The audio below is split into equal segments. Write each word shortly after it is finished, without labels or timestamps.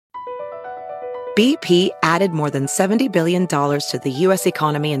BP added more than $70 billion to the U.S.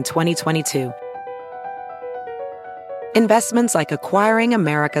 economy in 2022. Investments like acquiring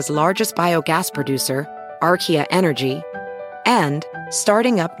America's largest biogas producer, Archaea Energy, and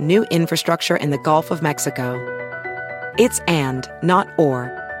starting up new infrastructure in the Gulf of Mexico. It's and, not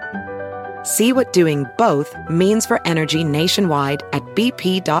or. See what doing both means for energy nationwide at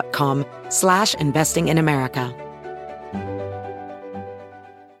bp.com/investing in America.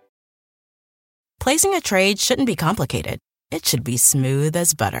 Placing a trade shouldn't be complicated. It should be smooth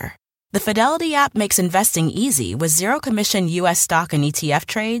as butter. The Fidelity app makes investing easy with zero commission U.S. stock and ETF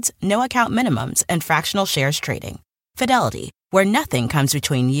trades, no account minimums, and fractional shares trading. Fidelity, where nothing comes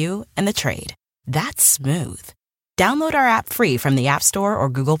between you and the trade. That's smooth. Download our app free from the App Store or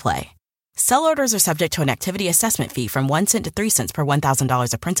Google Play. Sell orders are subject to an activity assessment fee from 1 cent to 3 cents per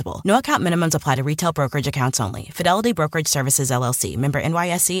 $1,000 of principal. No account minimums apply to retail brokerage accounts only. Fidelity Brokerage Services, LLC. Member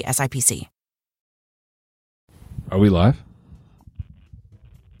NYSE, SIPC. Are we live?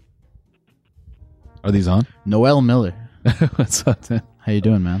 Are these on? Noel Miller. What's up, Dan? How you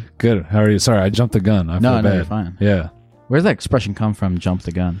doing, man? Good. How are you? Sorry, I jumped the gun. I feel No, bad. you're fine. Yeah. Where does that expression come from, jump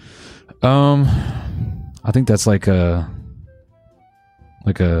the gun? I think that's like a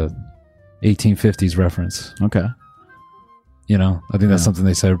 1850s reference. Okay. You know, I think that's something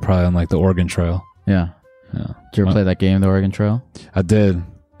they said probably on like the Oregon Trail. Yeah. Yeah. Did you ever play that game, the Oregon Trail? I did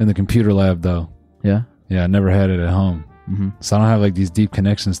in the computer lab though. Yeah? Yeah, I never had it at home. Mm-hmm. So I don't have like these deep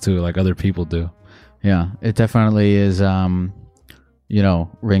connections to it like other people do. Yeah. It definitely is, rings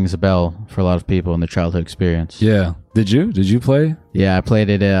a bell for a lot of people in their childhood experience. Yeah. Did you play? Yeah, I played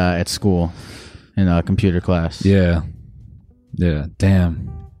it at school in a computer class. Yeah. Yeah. Damn.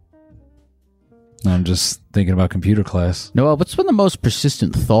 I'm just thinking about computer class. Noel, what's been the most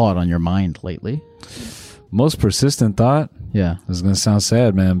persistent thought on your mind lately? Most persistent thought? Yeah. This is going to sound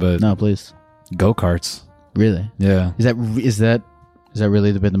sad, man, but No, please. go-karts. Really? Yeah. Is that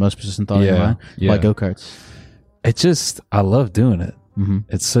really been the most persistent thought in your mind? Yeah. Why go-karts? I love doing it. Mm-hmm.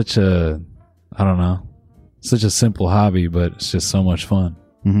 It's such a simple hobby, but it's just so much fun.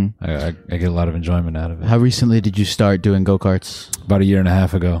 Mm-hmm. I get a lot of enjoyment out of it. How recently did you start doing go-karts? About a year and a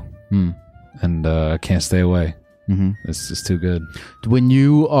half ago. Hmm. And I can't stay away. Mm-hmm. It's just too good. When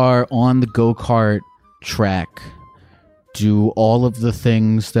you are on the go-kart track, do all of the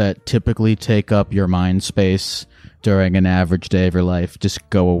things that typically take up your mind space during an average day of your life just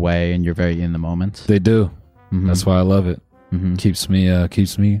go away and you're very in the moment? They do. Mm-hmm. That's why I love it. Mm-hmm. Keeps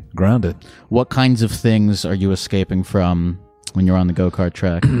me grounded. What kinds of things are you escaping from when you're on the go-kart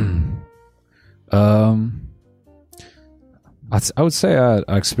track? I would say I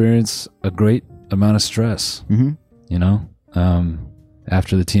experience a great amount of stress. Mm-hmm. You know,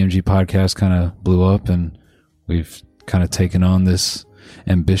 after the TMG podcast kind of blew up and we've kind of taken on this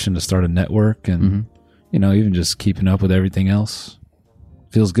ambition to start a network and, even just keeping up with everything else.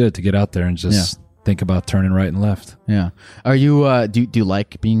 Feels good to get out there and just think about turning right and left. Yeah. Are you, do you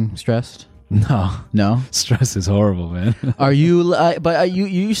like being stressed? No? Stress is horrible, man. Are you,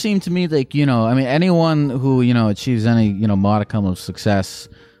 you seem to me like, anyone who, achieves any, modicum of success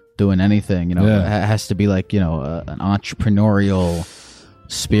doing anything, has to be like, an entrepreneurial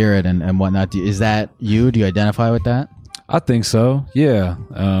spirit and whatnot. Is that you? Do you identify with that? I think so. Yeah.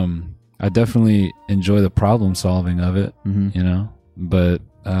 I definitely enjoy the problem solving of it, but,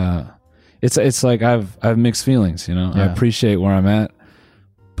 it's like I have mixed feelings, I appreciate where I'm at,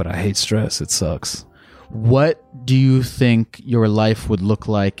 but I hate stress. It sucks. What do you think your life would look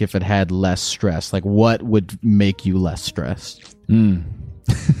like if it had less stress? Like, what would make you less stressed?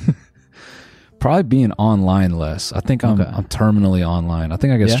 Probably being online less. I think I'm terminally online. I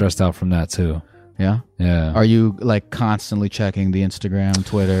think I get stressed out from that too. Yeah? Yeah. Are you like constantly checking the Instagram,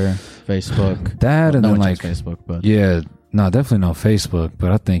 Twitter, Facebook? That and no then one like checks Facebook, but yeah, no, definitely not Facebook.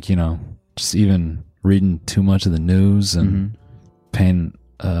 But I think just even reading too much of the news and paying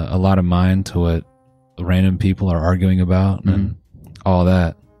a lot of mind to what random people are arguing about and all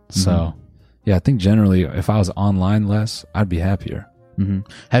that. So yeah, I think generally if I was online less, I'd be happier.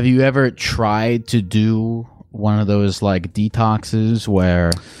 Have you ever tried to do one of those like detoxes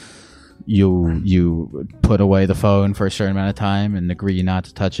where you put away the phone for a certain amount of time and agree not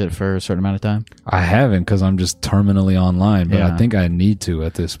to touch it for a certain amount of time? I haven't because I'm just terminally online, but I think I need to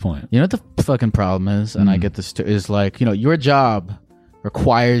at this point. You know what the fucking problem is, and I get this too, is like, your job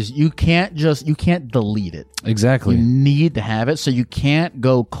requires you can't delete it. Exactly. You need to have it, so you can't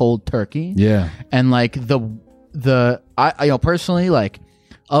go cold turkey. Yeah. And like I personally, like,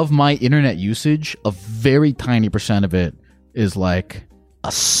 of my internet usage, a very tiny percent of it is like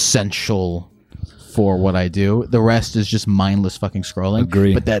essential for what I do. The rest is just mindless fucking scrolling.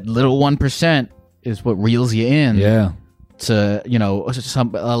 Agree. But that little 1% is what reels you in. Yeah. To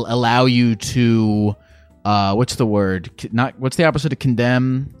allow you to what's the word? What's the opposite of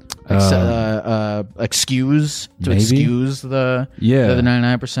condemn? Excuse maybe? Excuse the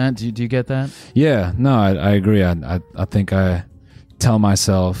 99%. Do you get that? Yeah. No, I agree. I think I tell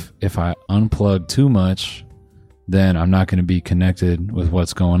myself if I unplug too much, then I'm not going to be connected with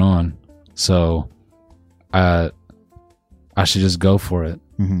what's going on. So I should just go for it,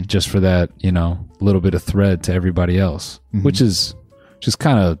 just for that, little bit of thread to everybody else, which is just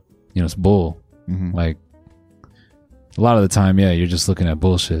kind of, it's bull. Like a lot of the time, you're just looking at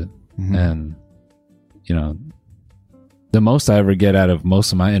bullshit. And, the most I ever get out of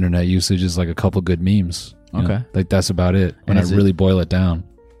most of my internet usage is like a couple good memes. Okay. Like that's about it. When I really boil it down.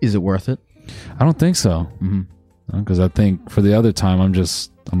 Is it worth it? I don't think so. Because I think for the other time,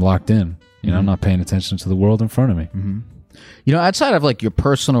 I'm locked in. I'm not paying attention to the world in front of me. Outside of like your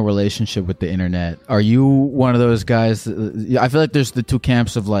personal relationship with the internet, are you one of those guys I feel like there's the two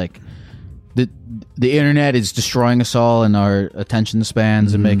camps of like the internet is destroying us all and our attention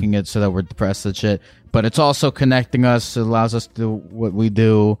spans and making it so that we're depressed and shit, but it's also connecting us. It allows us to do what we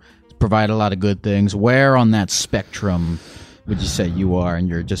do, provide a lot of good things. Where on that spectrum would you say you are, and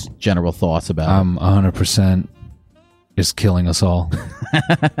your just general thoughts about it? I'm 100% is killing us all.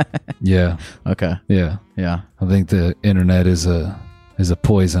 Yeah. Okay. Yeah. Yeah. I think the internet is a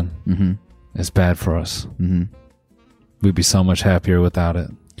poison. It's bad for us. We'd be so much happier without it.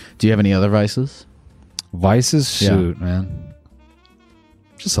 Do you have any other vices? Vices? Shoot, man.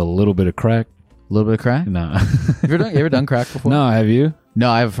 Just a little bit of crack. A little bit of crack? No. You ever done crack before? No, have you? No,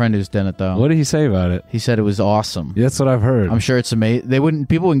 I have a friend who's done it though. What did he say about it? He said it was awesome. Yeah, that's what I've heard. I'm sure it's amazing.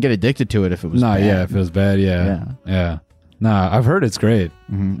 People wouldn't get addicted to it if it was bad. Yeah, if it was bad, yeah. Nah, I've heard it's great.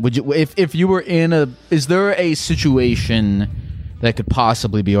 Would you, if you were is there a situation that could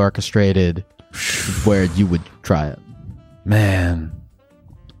possibly be orchestrated where you would try it? Man,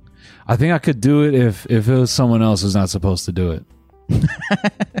 I think I could do it if it was someone else who's not supposed to do it.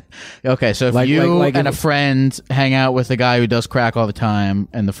 Okay, so if and a friend hang out with a guy who does crack all the time,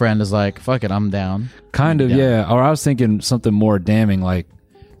 and the friend is like, "Fuck it, I'm down." Kind of, yeah. Or I was thinking something more damning, like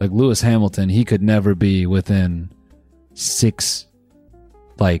Lewis Hamilton. He could never be within 6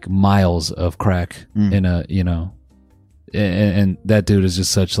 miles of crack in a and that dude is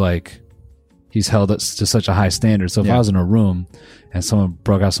just such he's held to such a high standard. So if I was in a room and someone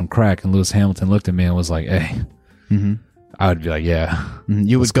broke out some crack and Lewis Hamilton looked at me and was like, "Hey," I would be like, "Yeah."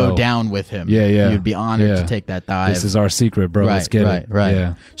 You would go down with him. Yeah. You'd be honored to take that dive. This is our secret, bro. Let's get it. Right.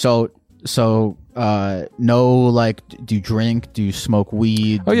 Yeah. So no, do you drink? Do you smoke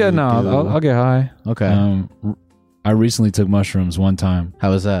weed? Oh yeah, no, I'll get high. Okay. I recently took mushrooms one time.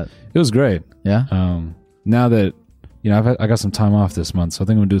 How was that? It was great. Yeah. Now that I got some time off this month, so I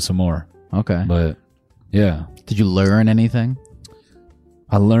think I'm gonna do some more. Okay. But yeah. Did you learn anything?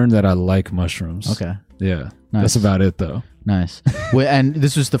 I learned that I like mushrooms. Okay. Yeah. Nice. That's about it though. Nice. And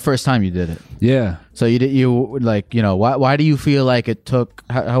this was the first time you did it. Yeah. So why do you feel like it took,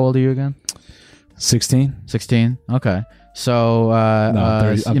 how old are you again? 16. 16? Okay. So, I'm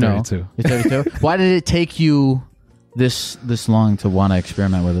 32. You're 32? Why did it take you this long to want to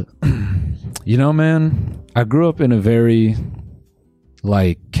experiment with it? Man, I grew up in a very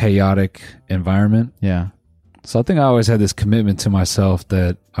chaotic environment. Yeah. So I think I always had this commitment to myself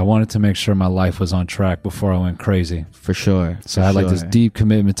that I wanted to make sure my life was on track before I went crazy. For sure. So I had this deep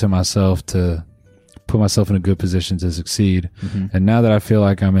commitment to myself to put myself in a good position to succeed. And now that I feel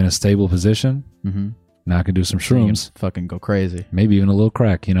like I'm in a stable position, now I can do some shrooms. You can fucking go crazy. Maybe even a little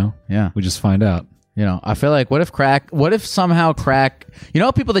crack, Yeah. We just find out. I feel like what if somehow crack,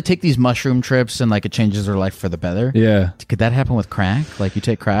 people that take these mushroom trips and it changes their life for the better? Yeah. Could that happen with crack? You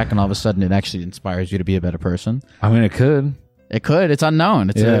take crack and all of a sudden it actually inspires you to be a better person? I mean, it could. It could. It's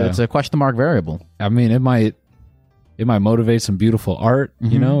unknown. It's a question mark variable. I mean, it might motivate some beautiful art.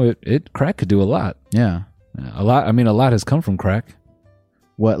 Crack could do a lot. Yeah. A lot. I mean, a lot has come from crack.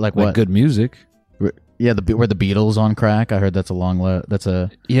 What? What? Good music. Yeah, were the Beatles on crack? I heard that's a legend.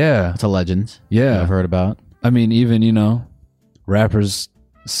 Yeah, I've heard about. I mean, even rappers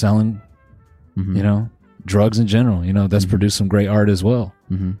selling, drugs in general. That's produced some great art as well.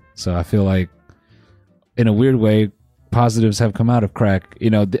 So I feel like, in a weird way, positives have come out of crack.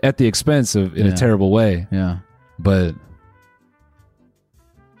 At the expense of in a terrible way. Yeah, but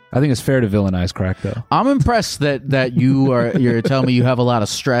I think it's fair to villainize crack, though. I'm impressed that you're telling me you have a lot of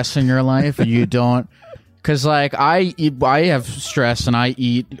stress in your life and you don't. Because I have stress and I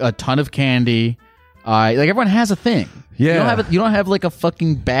eat a ton of candy. Everyone has a thing. Yeah. You don't have like a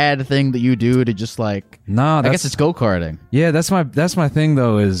fucking bad thing that you do to just like. No, I guess it's go-karting. Yeah, that's my thing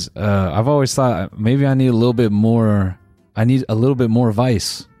though. Is I've always thought maybe I need a little bit more. I need a little bit more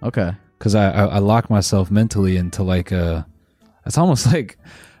vice. Okay. Because I lock myself mentally into like it's almost like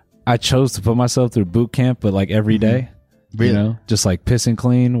I chose to put myself through boot camp, but like every day, Really? you know, just like pissing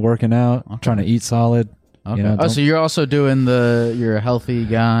clean, working out, trying to eat solid. Okay. You know, so you're also doing you're a healthy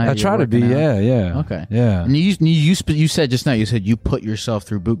guy. I try to be, yeah. Okay. Yeah. And you said just now, you said you put yourself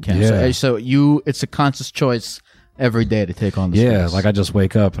through boot camp. Yeah. So it's a conscious choice every day to take on the stress. Like I just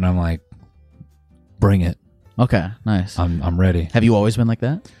wake up and I'm like, bring it. Okay, nice. I'm ready. Have you always been like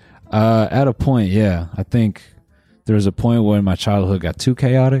that? At a point, yeah. I think there was a point where my childhood got too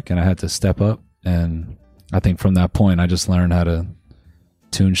chaotic and I had to step up. And I think from that point, I just learned how to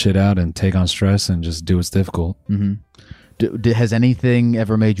tune shit out and take on stress and just do what's difficult. Mm-hmm. Has anything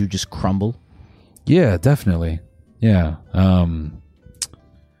ever made you just crumble? Yeah, definitely. Yeah. Trying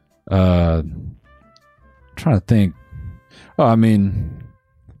to think. Oh, I mean,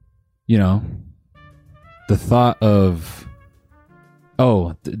 you know, the thought of,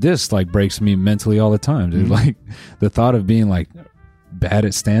 this like breaks me mentally all the time, dude. Like the thought of being like bad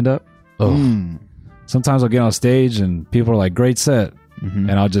at stand up. Sometimes I'll get on stage and people are like, great set.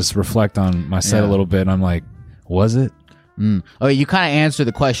 And I'll just reflect on my set a little bit and I'm like, was it? Oh, you kind of answered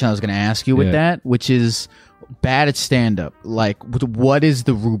the question I was going to ask you with that, which is bad at stand up. Like, what is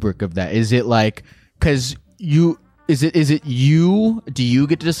the rubric of that? Is it like, because is it you? Do you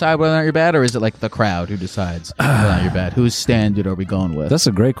get to decide whether or not you're bad, or is it like the crowd who decides whether or not you're bad? Whose standard are we going with? That's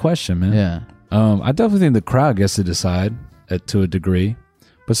a great question, man. Yeah. I definitely think the crowd gets to decide to a degree,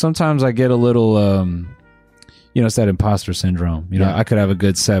 but sometimes I get a little, it's that imposter syndrome. You know, I could have a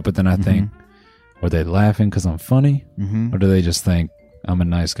good set, but then I think, are they laughing because I'm funny, or do they just think I'm a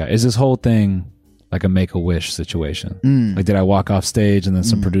nice guy? Is this whole thing like a Make-A-Wish situation? Like, did I walk off stage and then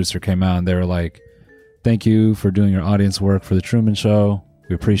some producer came out and they were like, thank you for doing your audience work for the Truman Show.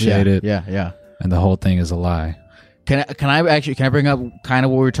 We appreciate it. Yeah. And the whole thing is a lie. Can I bring up kind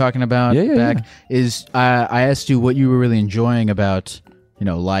of what we were talking about back? Is I asked you what you were really enjoying about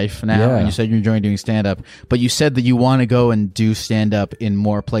life now, and you said you're enjoying doing stand up, but you said that you want to go and do stand up in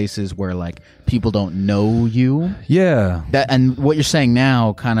more places where like people don't know you. Yeah. And what you're saying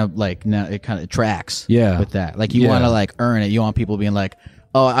now kind of like it kind of tracks. Yeah. With that, like you want to like earn it. You want people being like,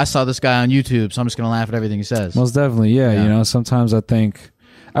 oh, I saw this guy on YouTube, so I'm just gonna laugh at everything he says. Most definitely, yeah. Sometimes I think,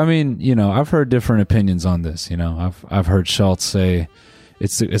 I've heard different opinions on this. I've heard Schultz say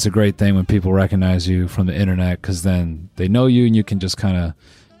it's a great thing when people recognize you from the internet because then they know you and you can just kind of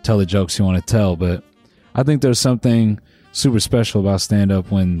tell the jokes you want to tell. But I think there's something super special about stand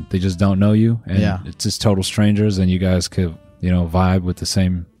up when they just don't know you and it's just total strangers and you guys could vibe with the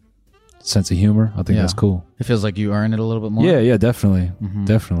same sense of humor. I think that's cool. It feels like you earn it a little bit more. Yeah, definitely.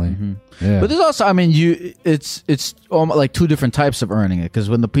 Definitely. Yeah. But there's also, it's almost like two different types of earning it,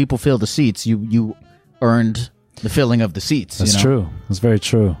 because when the people fill the seats, you earned the filling of the seats. That's true. That's very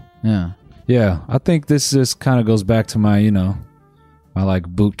true. Yeah. Yeah. I think this just kind of goes back to my, my like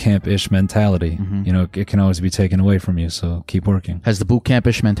boot camp-ish mentality. It can always be taken away from you, so keep working. Has the boot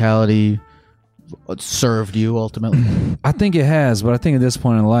camp-ish mentality served you ultimately? I think it has, but I think at this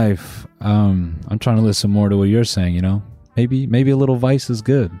point in life, I'm trying to listen more to what you're saying. Maybe a little vice is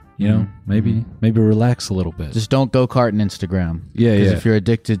good. Maybe relax a little bit. Just don't go kart and Instagram. Yeah. Because if you're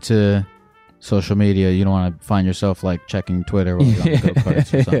addicted to social media, you don't want to find yourself like checking Twitter while you're on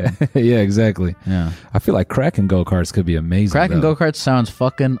go-karts or something. Yeah, exactly. Yeah. I feel like cracking go-karts could be amazing. Cracking go-karts sounds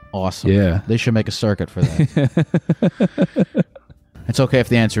fucking awesome. Yeah. They should make a circuit for that. It's okay if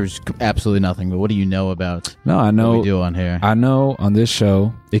the answer is absolutely nothing, but what do you know about I know what we do on here? I know on this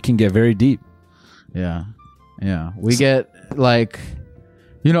show, it can get very deep. Yeah. We get like,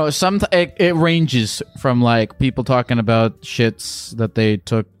 it ranges from like people talking about shits that they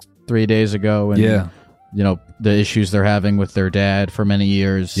took 3 days ago and, the issues they're having with their dad for many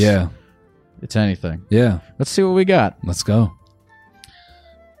years. Yeah. It's anything. Yeah. Let's see what we got. Let's go.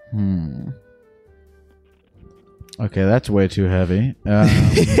 Okay, that's way too heavy. Let's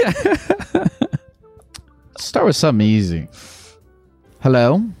start with something easy.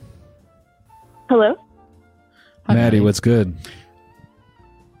 Hello? Hello? Hi, Maddie, what's good?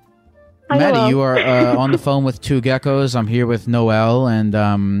 Hi, Maddie, hello. you are on the phone with two geckos. I'm here with Noel, and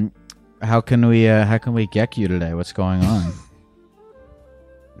how can we geck you today? What's going on?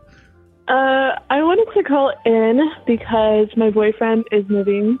 I wanted to call in because my boyfriend is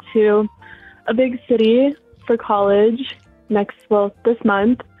moving to a big city for college this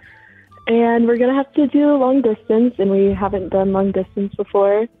month, and we're gonna have to do long distance, and we haven't done long distance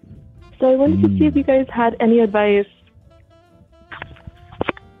before. So I wanted to see if you guys had any advice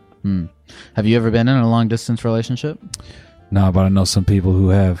Have you ever been in a long distance relationship? No, but I know some people who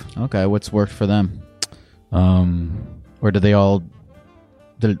have. Okay, what's worked for them? Or did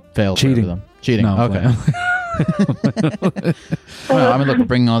it fail Cheating. for them? Cheating. No, okay. Well, I mean, look,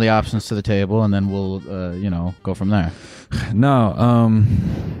 bring all the options to the table, and then we'll, go from there. No,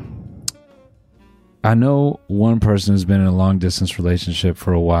 I know one person who's been in a long distance relationship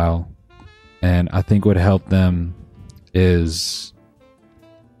for a while, and I think what helped them is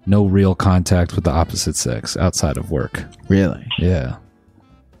no real contact with the opposite sex outside of work. Really? Yeah.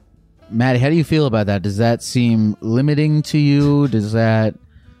 Maddie, how do you feel about that? Does that seem limiting to you? Does that,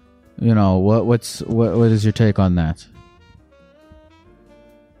 what is your take on that?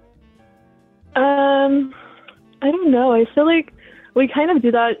 I don't know. I feel like we kind of do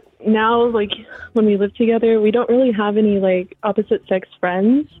that now, like when we live together. We don't really have any like opposite sex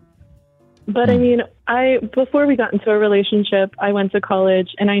friends. But I mean, before we got into a relationship, I went to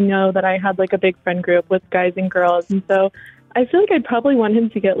college, and I know that I had like a big friend group with guys and girls. And so I feel like I'd probably want him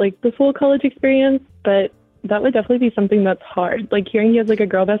to get like the full college experience, but that would definitely be something that's hard. Like hearing he has like a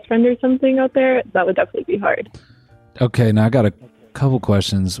girl best friend or something out there, that would definitely be hard. Okay, now I got a couple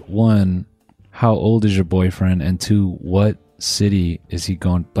questions. One, how old is your boyfriend? And two, what city is he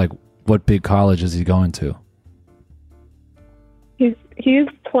going, like what big college is he going to? He's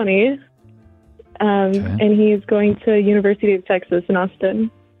 20. And he's going to University of Texas in Austin.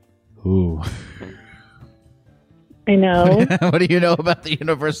 Ooh. I know. What do you know about the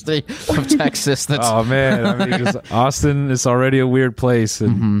University of Texas? Oh, man. I mean, 'cause Austin is already a weird place,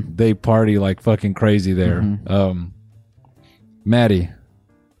 and they party like fucking crazy there. Maddie,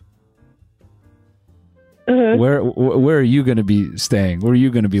 where are you going to be staying? Where are you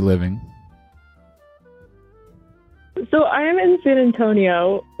going to be living? So I'm in San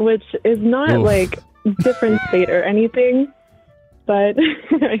Antonio, which is not like different state or anything, but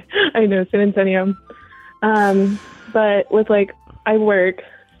I know San Antonio. But with like, I work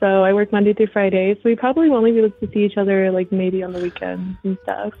Monday through Friday, so we probably won't be able to see each other like maybe on the weekends and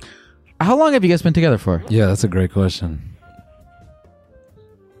stuff. How long have you guys been together for? Yeah, that's a great question.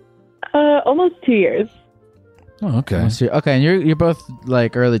 Almost 2 years. Oh, okay. Okay, and you're both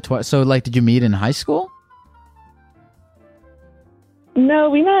like early 20s. So like, did you meet in high school? No,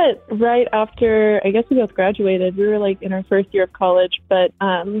 we met right after, I guess we both graduated. We were like in our first year of college, but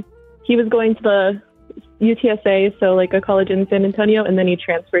he was going to the UTSA, so like a college in San Antonio, and then he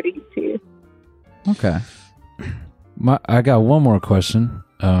transferred to UT. Okay. I got one more question.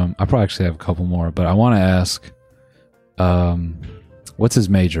 I probably actually have a couple more, but I want to ask, what's his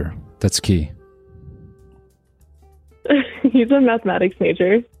major? That's key. He's a mathematics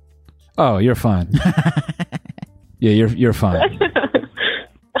major. Oh, you're fine. Yeah, you're fine.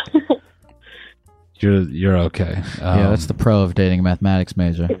 You're okay. Yeah, that's the pro of dating a mathematics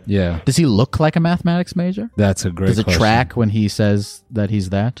major. Yeah. Does he look like a mathematics major? That's a great question. Does it track when he says that he's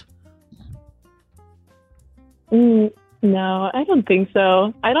that? No, I don't think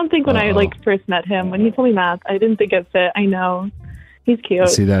so. I don't think when I like first met him, when he told me math, I didn't think it fit. I know. He's cute.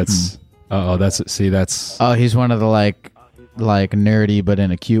 See, that's... that's... Oh, he's one of the like nerdy but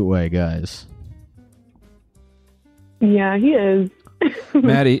in a cute way guys. Yeah, he is.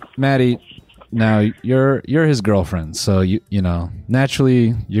 Maddie, now you're his girlfriend, so you know,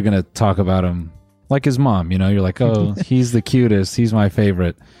 naturally you're going to talk about him like his mom, you know, you're like, "Oh, he's the cutest, he's my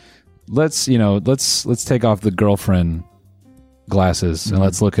favorite." Let's take off the girlfriend glasses and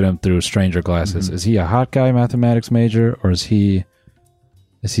let's look at him through stranger glasses. Is he a hot guy mathematics major, or is he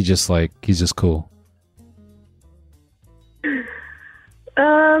just like, he's just cool?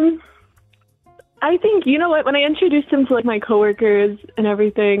 I think, you know what, when I introduced him to like my coworkers and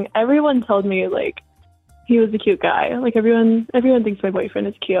everything, everyone told me like he was a cute guy. Like everyone thinks my boyfriend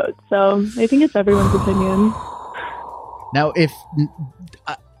is cute. So I think it's everyone's opinion. Now, if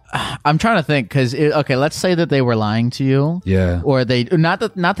I'm trying to think, because okay, let's say that they were lying to you, or they not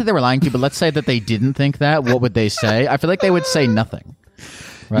that they were lying to you, but let's say that they didn't think that. What would they say? I feel like they would say nothing.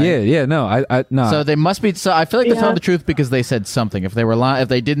 Right? Yeah, no, no. So they must be. So I feel like they told the truth because they said something. If they were lying, if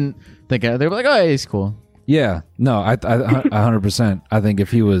they didn't think it, they were like, "Oh, he's cool." Yeah, no, I 100%. I think if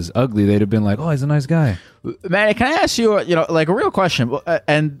he was ugly, they'd have been like, "Oh, he's a nice guy." Man, can I ask you, like a real question?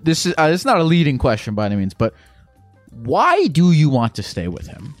 And this is not a leading question by any means, but why do you want to stay with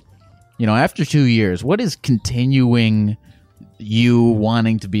him? You know, after 2 years, what is continuing you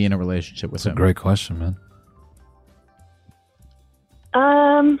wanting to be in a relationship with him? Great question, man.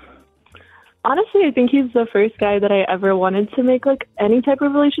 Honestly, I think he's the first guy that I ever wanted to make like any type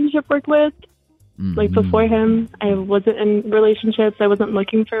of relationship work with. Like before him, I wasn't in relationships. I wasn't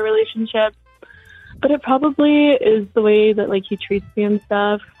looking for a relationship. But it probably is the way that like he treats me and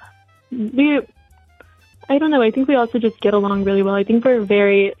stuff. I don't know. I think we also just get along really well. I think we're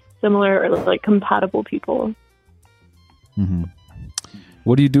very similar or like compatible people. Mm-hmm.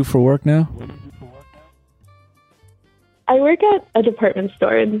 What do you do for work now? I work at a department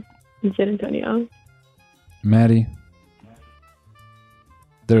store in San Antonio. Maddie,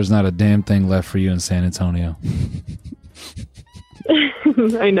 there's not a damn thing left for you in San Antonio.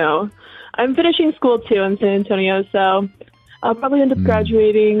 I know. I'm finishing school too in San Antonio, so I'll probably end up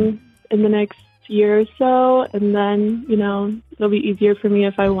graduating in the next year or so, and then, you know, it'll be easier for me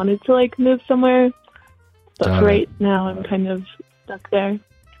if I wanted to like move somewhere. But for right now, I'm kind of stuck there.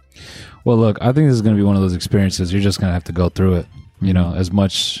 Well, look, I think this is going to be one of those experiences. You're just going to have to go through it. You know, as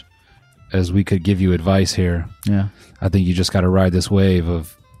much as we could give you advice here, I think you just got to ride this wave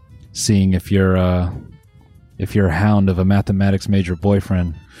of seeing if you're a hound of a mathematics major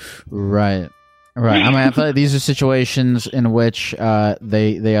boyfriend. Right. I mean, I feel like these are situations in which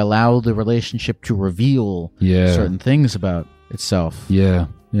they allow the relationship to reveal certain things about itself. Yeah.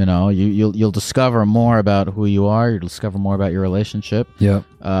 You know, you'll discover more about who you are. You'll discover more about your relationship. Yeah.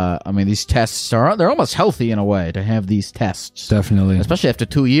 I mean, these tests they're almost healthy in a way to have these tests. Definitely. Especially after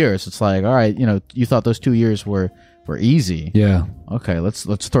 2 years, it's like, all right, you know, you thought those 2 years were easy. Yeah. Okay, let's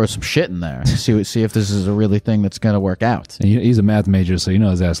throw some shit in there. See if this is a really thing that's gonna work out. And he's a math major, so you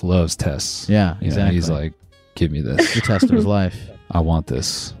know his ass loves tests. Yeah, you exactly. know, he's like, give me this. The test of his life. I want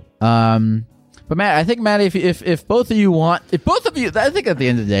this. But Matt, I think Matt, if both of you want, I think at the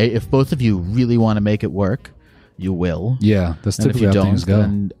end of the day, if both of you really want to make it work, you will. Yeah, that's typically how things go.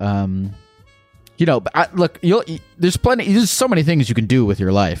 Then, you know, look, there's so many things you can do with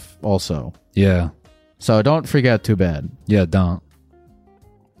your life, also. Yeah. So don't freak out too bad. Yeah, don't.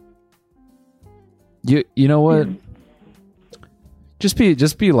 You know what? Just be a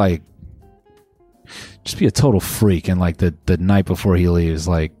total freak, and like the night before he leaves,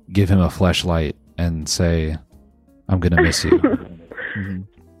 like give him a fleshlight and say, "I'm gonna miss you,"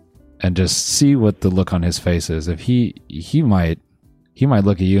 and just see what the look on his face is. If he might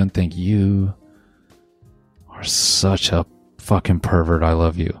look at you and think you are such a fucking pervert. I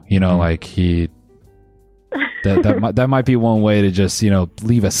love you. You know, like he. That might be one way to just, you know,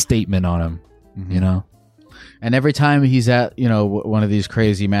 leave a statement on him, you know. And every time he's at, you know, one of these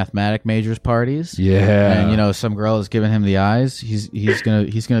crazy mathematic majors parties, and you know, some girl is giving him the eyes, he's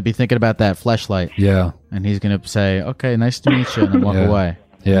gonna be thinking about that fleshlight, and he's gonna say, "Okay, nice to meet you," and then walk away,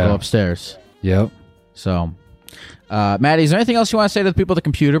 go upstairs. Yep. So, Maddie, is there anything else you want to say to the people at the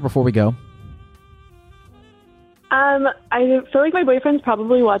computer before we go? I feel like my boyfriend's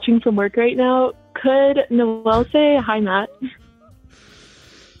probably watching from work right now. Could Noel say hi, Matt?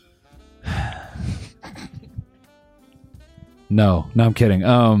 No, I'm kidding.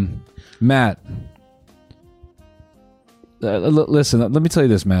 Matt, listen, let me tell you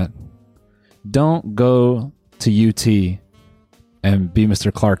this, Matt. Don't go to UT and be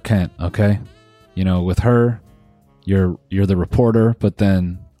Mr. Clark Kent, okay? You know, with her, you're the reporter, but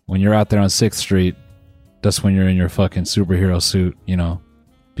then when you're out there on 6th Street, that's when you're in your fucking superhero suit, you know,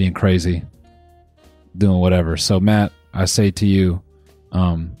 being crazy, doing whatever. So, Matt, I say to you,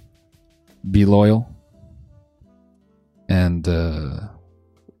 be loyal. And,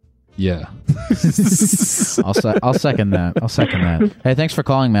 yeah. I'll second that. Hey, thanks for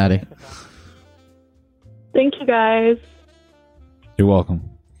calling, Maddie. Thank you, guys. You're welcome.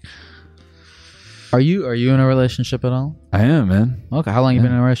 Are you in a relationship at all? I am, man. Okay, how long you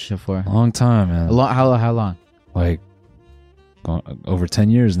been in a relationship for? A long time, man. How long? Like, over 10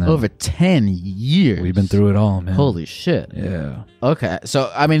 years now. Over 10 years? We've been through it all, man. Holy shit. Yeah. Okay,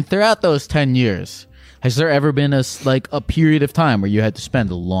 so, I mean, throughout those 10 years, has there ever been a period of time where you had to spend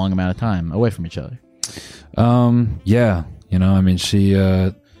a long amount of time away from each other? Yeah. You know, I mean, she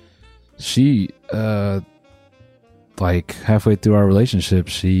like halfway through our relationship,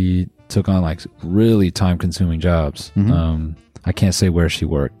 she took on like really time-consuming jobs. I can't say where she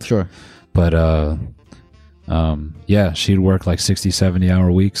worked. Sure. But, yeah, she'd work like 60,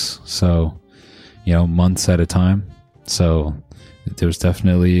 70-hour weeks. So, you know, months at a time. So there was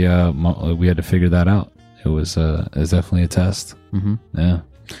definitely, we had to figure that out. It was definitely a test. Yeah.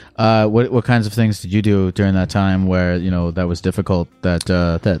 What kinds of things did you do during that time where, you know, that was difficult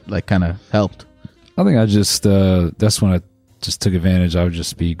that like kind of helped? I think I just, that's when I just took advantage. I would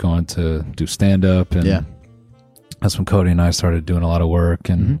just be going to do stand-up, and that's when Cody and I started doing a lot of work,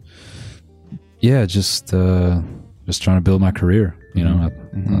 and just trying to build my career, you know.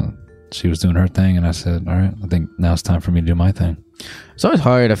 She was doing her thing, and I said, all right, I think now it's time for me to do my thing. It's always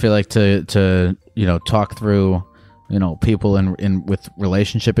hard, I feel like, to you know, talk through, you know, people in with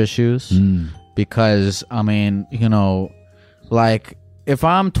relationship issues, because, I mean, you know, like, if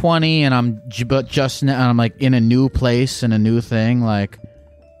I'm 20 and I'm I'm like in a new place and a new thing, like,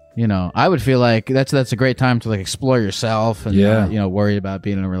 you know, I would feel like that's a great time to like explore yourself and you know, worry about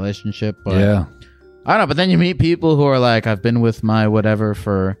being in a relationship. But I don't know. But then you meet people who are like, I've been with my whatever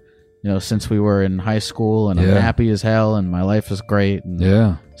for, you know, since we were in high school, and I'm happy as hell, and my life is great.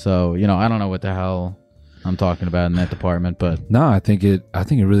 And so, you know, I don't know what the hell I'm talking about in that department, but no, I think it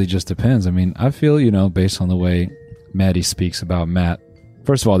really just depends. I mean, I feel, you know, based on the way Maddie speaks about Matt,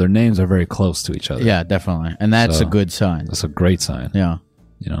 first of all, their names are very close to each other. Yeah, definitely, and that's a good sign. That's a great sign. Yeah,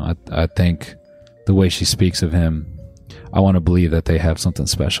 you know, I think the way she speaks of him, I want to believe that they have something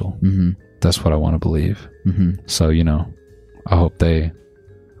special. Mm-hmm. That's what I want to believe. Mm-hmm. So, you know, I hope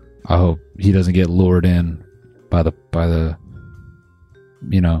he doesn't get lured in by the,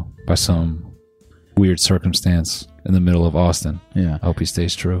 you know, by some weird circumstance in the middle of Austin. Yeah, I hope he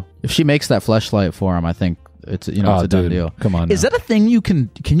stays true. If she makes that fleshlight for him, I think it's, you know, it's a done deal. Come on, is that a thing you can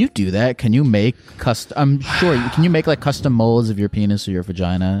you do that? Can you make custom? I'm sure. Can you make like custom molds of your penis or your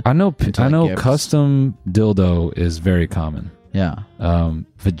vagina? I know custom dildo is very common. Yeah.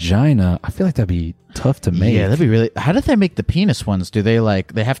 Vagina, I feel like that'd be tough to make. Yeah, that'd be really. How did they make the penis ones? Do they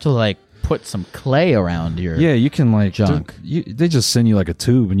like? They have to like put some clay around your. Yeah, you can like junk. They just send you like a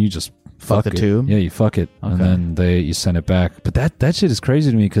tube and you just fuck the it. tube. Yeah, you fuck it, okay. And then you send it back. But that shit is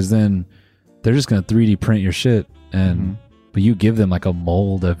crazy to me because then they're just gonna 3D print your shit, and but you give them like a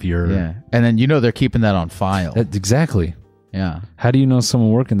mold of your. Yeah, and then you know they're keeping that on file. Exactly. Yeah. How do you know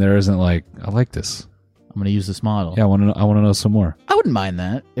someone working there isn't like, I like this? I'm gonna use this model. Yeah, I want to know some more. I wouldn't mind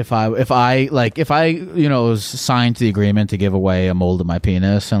that if I you know was signed to the agreement to give away a mold of my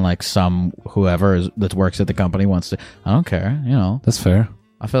penis, and like whoever that works at the company wants to. I don't care. You know, that's fair.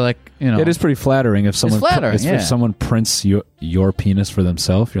 I feel like, you know, it is pretty flattering if someone if someone prints your penis for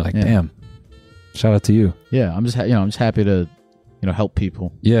themselves. You're like, damn, shout out to you. Yeah, I'm just I'm just happy to, you know, help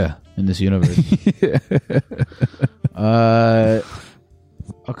people. Yeah, in this universe.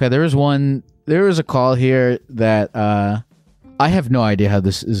 Okay, there is a call here that I have no idea how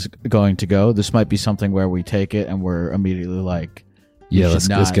this is going to go. This might be something where we take it and we're immediately like, yeah,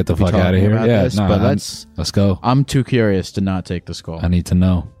 let's get the fuck out of here. Yeah, but let's go. I'm too curious to not take this call. I need to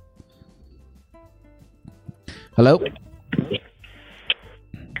know. Hello?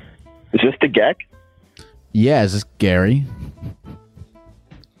 Is this the Geck? Yeah, is this Gary?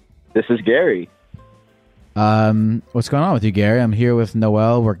 This is Gary. What's going on with you, Gary? I'm here with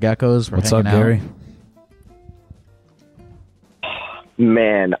Noel. We're geckos. What's up, Gary?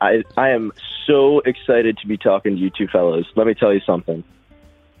 Man, I am so excited to be talking to you two fellows. Let me tell you something.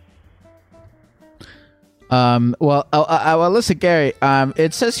 Well, listen, Gary.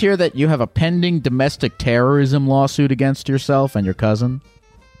 It says here that you have a pending domestic terrorism lawsuit against yourself and your cousin.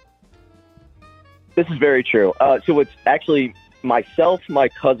 This is very true. So it's actually myself, my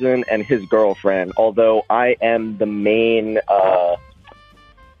cousin, and his girlfriend, although I am the main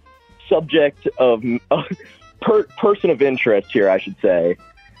subject of person of interest here, I should say.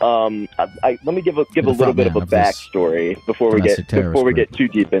 Let me give a little bit of a backstory before we get too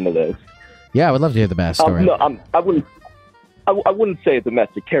deep into this. Yeah, I would love to hear the backstory. No, I wouldn't say a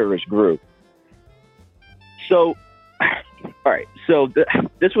domestic terrorist group. So, all right. So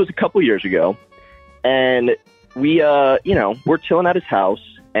this was a couple years ago, and we, we're chilling at his house,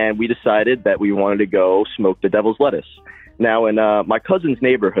 and we decided that we wanted to go smoke the devil's lettuce. Now, in my cousin's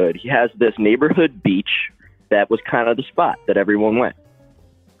neighborhood, he has this neighborhood beach that was kind of the spot that everyone went.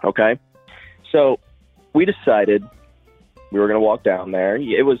 Okay? So we decided we were going to walk down there.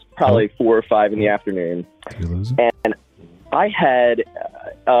 It was probably 4 or 5 in the afternoon. And I had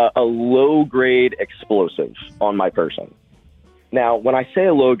a low-grade explosive on my person. Now, when I say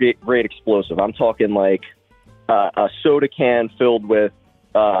a low-grade explosive, I'm talking like a soda can filled with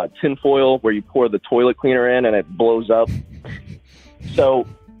tinfoil where you pour the toilet cleaner in and it blows up. So,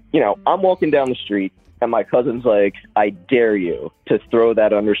 I'm walking down the street and my cousin's like, I dare you to throw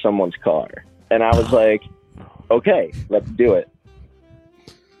that under someone's car. And I was like, okay, let's do it.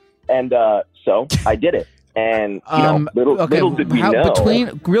 And so I did it. And, little did we know.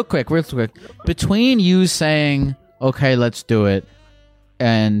 Real quick, between you saying, okay, let's do it,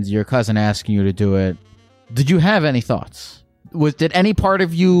 and your cousin asking you to do it, did you have any thoughts? Did any part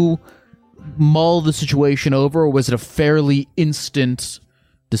of you mull the situation over, or was it a fairly instant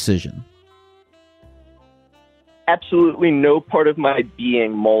decision? Absolutely no part of my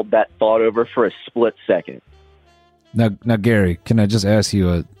being mulled that thought over for a split second. Now, Gary, can I just ask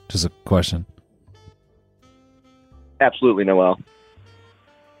you just a question? Absolutely, Noel.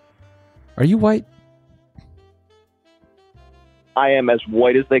 Are you white? I am as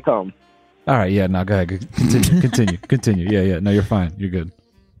white as they come. All right, yeah, no, go ahead. Continue. Yeah. No, you're fine. You're good.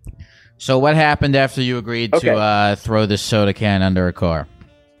 So what happened after you agreed to throw this soda can under a car?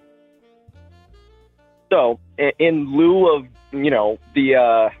 So, in lieu of,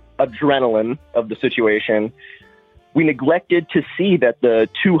 the adrenaline of the situation, we neglected to see that the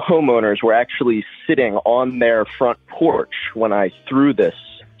two homeowners were actually sitting on their front porch when I threw this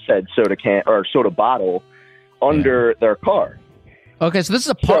said soda can or soda bottle under their car. Okay, so this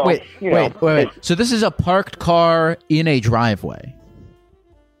is a wait. So this is a parked car in a driveway.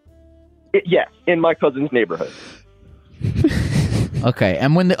 Yes, in my cousin's neighborhood. Okay,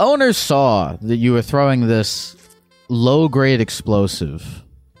 and when the owners saw that you were throwing this low-grade explosive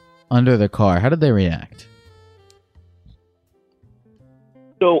under the car, how did they react?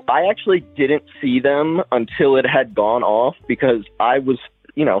 So I actually didn't see them until it had gone off because I was,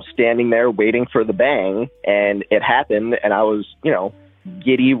 standing there waiting for the bang, and it happened, and I was,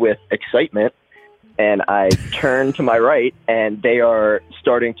 giddy with excitement, and I turned to my right, and they are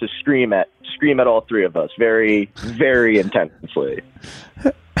starting to scream at all three of us very, very intensely.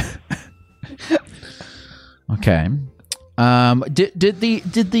 Okay. Did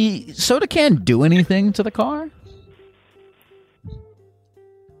the soda can do anything to the car?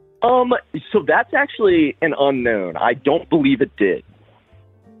 So that's actually an unknown. I don't believe it did.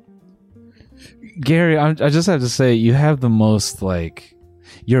 Gary, I just have to say, you have the most,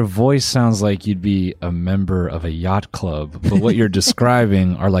 your voice sounds like you'd be a member of a yacht club, but what you're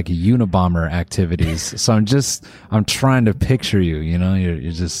describing are like Unabomber activities. So I'm trying to picture you,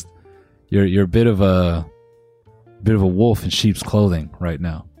 you're a bit of a wolf in sheep's clothing right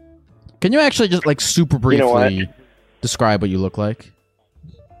now. Can you actually just super briefly describe what you look like?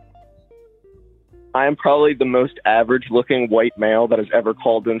 I am probably the most average-looking white male that has ever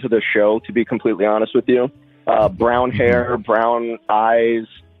called into the show, to be completely honest with you. Brown hair, brown eyes,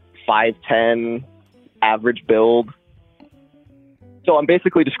 5'10", average build. So I'm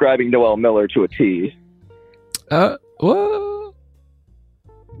basically describing Noel Miller to a T. Well,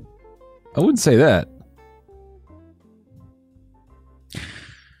 I wouldn't say that.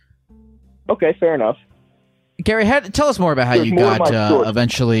 Okay, fair enough. Gary, tell us more about how you got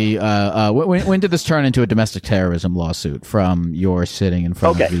eventually. When did this turn into a domestic terrorism lawsuit from your sitting in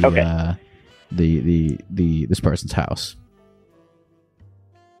front of this person's house?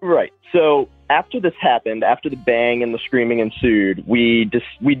 Right. So after this happened, after the bang and the screaming ensued, we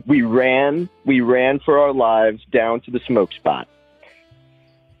ran for our lives down to the smoke spot,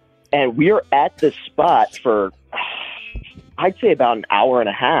 and we are at this spot for I'd say about an hour and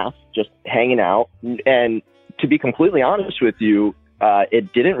a half, just hanging out. And to be completely honest with you,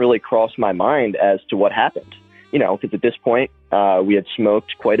 it didn't really cross my mind as to what happened. Because at this point, we had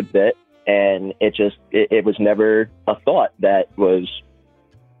smoked quite a bit, and it was never a thought that was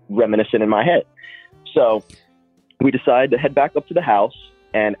reminiscent in my head. So we decided to head back up to the house,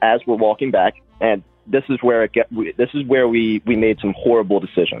 and as we're walking back, and this is where we made some horrible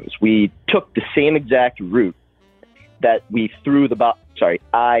decisions. We took the same exact route that I threw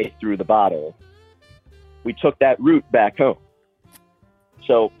the bottle. We took that route back home.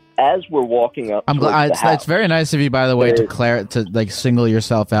 So as we're walking up, it's very nice of you, by the way, to single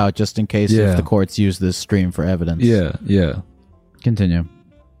yourself out just in case if the courts use this stream for evidence. Yeah. Continue.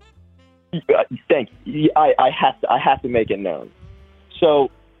 Thank you. I have to make it known. So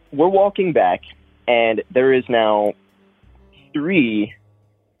we're walking back, and there is now 3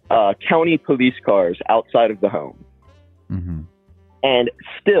 county police cars outside of the home. Mm-hmm. And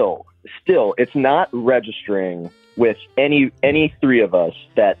still, it's not registering with any 3 of us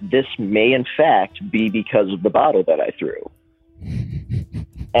that this may in fact be because of the bottle that I threw.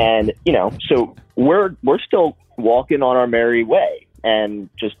 And so we're still walking on our merry way and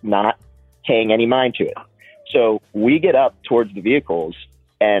just not paying any mind to it. So we get up towards the vehicles,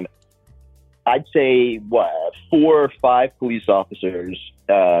 and I'd say 4 or 5 police officers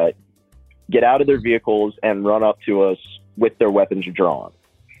get out of their vehicles and run up to us with their weapons drawn.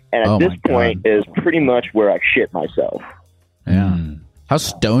 And at this point is pretty much where I shit myself. Yeah. How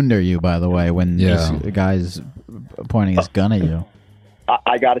stoned are you, by the way, when this guy's pointing his gun at you?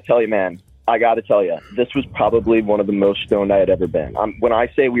 I got to tell you, man. This was probably one of the most stoned I had ever been. When I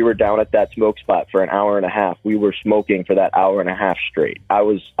say we were down at that smoke spot for an hour and a half, we were smoking for that hour and a half straight. I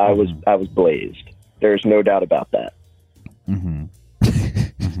was blazed. There's no doubt about that. Mm-hmm.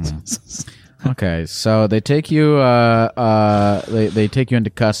 Okay, so they take you. They take you into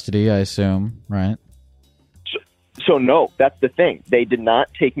custody, I assume, right? So no, that's the thing. They did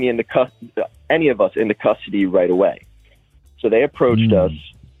not take me into any of us into custody right away. So they approached us,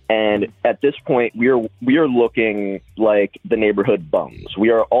 And at this point, we are looking like the neighborhood bums. We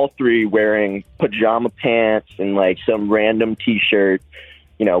are all three wearing pajama pants and like some random T-shirt,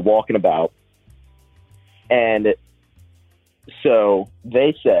 walking about. And so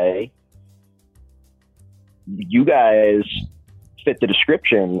they say, you guys fit the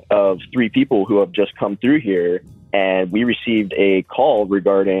description of three people who have just come through here, and we received a call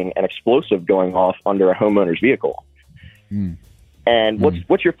regarding an explosive going off under a homeowner's vehicle. Mm. And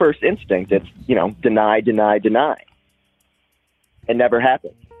what's your first instinct? It's, deny, deny, deny. It never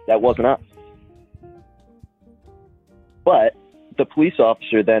happened. That wasn't us. But the police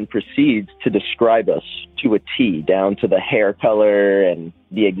officer then proceeds to describe us to a T, down to the hair color and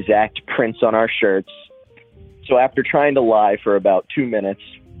the exact prints on our shirts. So after trying to lie for about 2 minutes,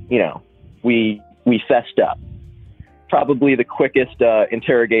 we fessed up. Probably the quickest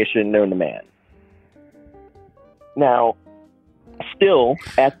interrogation known to man. Now, still,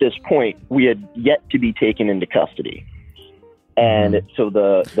 at this point, we had yet to be taken into custody. And so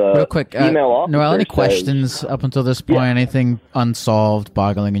the real quick, female officer Noel, any says, questions up until this point? Yeah. Anything unsolved,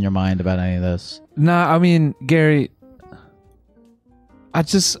 boggling in your mind about any of this? No, I mean, Gary, I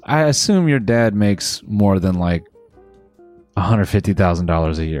assume your dad makes more than like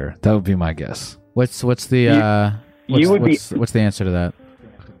 $150,000 a year. That would be my guess. What's the what's the answer to that?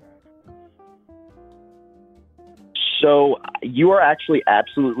 So you are actually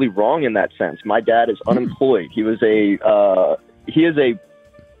absolutely wrong in that sense. My dad is unemployed. He is I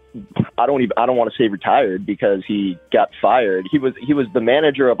don't want to say retired because he got fired. He was the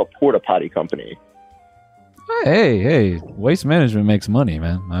manager of a porta potty company. Hey, waste management makes money,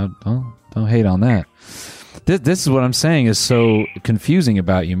 man. Don't hate on that. This is what I'm saying is so confusing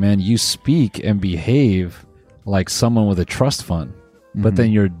about you, man. You speak and behave like someone with a trust fund, but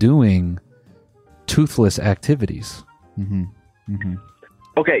then you're doing toothless activities. Mm-hmm. Mm-hmm.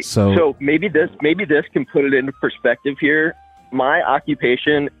 Okay, so maybe this can put it into perspective here. My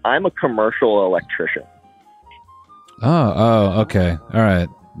occupation, I'm a commercial electrician. Oh, okay. All right.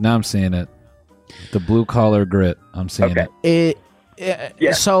 Now I'm seeing it. The blue collar grit. I'm seeing it.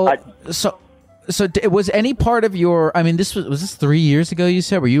 Yeah. So was any part of your? I mean, was this 3 years ago? You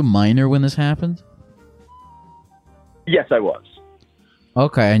said, were you a minor when this happened? Yes, I was.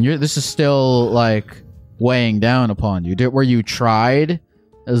 Okay, and this is still like weighing down upon you. Were you tried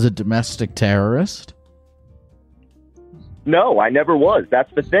as a domestic terrorist? No, I never was.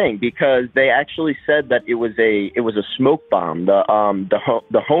 That's the thing, because they actually said that it was a smoke bomb. The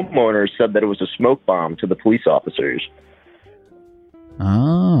homeowners said that it was a smoke bomb to the police officers.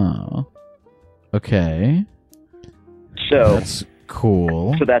 Oh, okay. So that's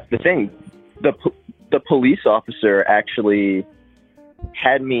cool. So that's the thing. The police officer actually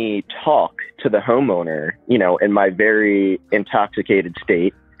had me talk to the homeowner, in my very intoxicated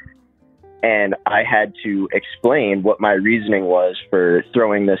state. And I had to explain what my reasoning was for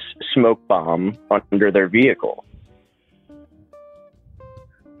throwing this smoke bomb under their vehicle.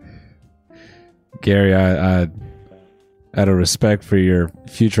 Gary, I out of respect for your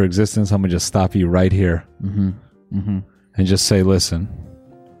future existence, I'm going to just stop you right here. Mm-hmm. Mm-hmm. And just say, listen,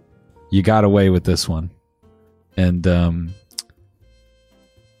 you got away with this one. And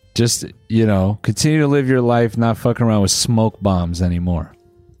just, continue to live your life, not fucking around with smoke bombs anymore.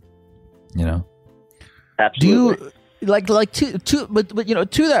 Absolutely. Do you but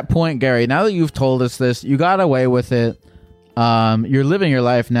to that point, Gary, now that you've told us this, you got away with it. You're living your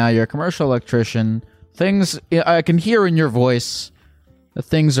life now. You're a commercial electrician. Things I can hear in your voice that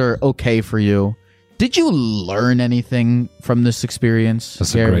things are okay for you. Did you learn anything from this experience?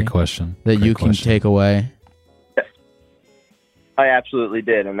 That's Gary, a great question. That you can take away? Yes. I absolutely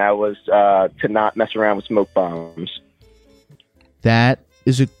did, and that was to not mess around with smoke bombs. That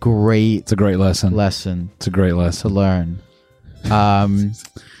is a great lesson. It's a great lesson to learn.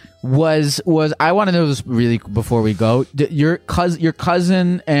 Was I want to know this really before we go. Your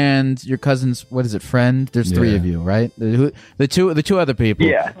cousin and your cousin's friend? There's three of you, right? The two other people.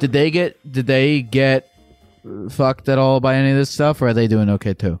 Yeah. Did they get fucked at all by any of this stuff, or are they doing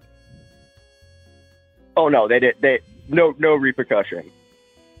okay too? Oh no, they did. No repercussion.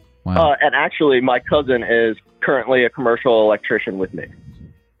 Wow. And actually, my cousin is currently a commercial electrician with me.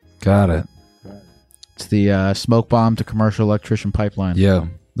 Got it. It's the smoke bomb to commercial electrician pipeline. Yeah,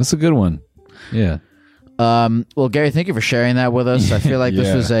 that's a good one. Yeah. Well, Gary, thank you for sharing that with us. I feel like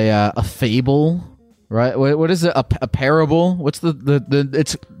this was a fable, right? What is it? A parable? What's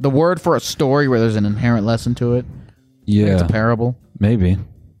it's the word for a story where there's an inherent lesson to it? Yeah, it's a parable. Maybe.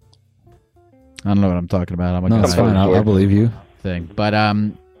 I don't know what I'm talking about. No, it's fine. I'll believe you. But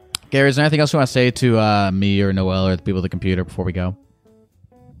Gary, is there anything else you want to say to me or Noel or the people at the computer before we go?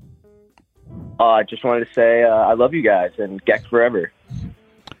 I just wanted to say I love you guys and Geck forever.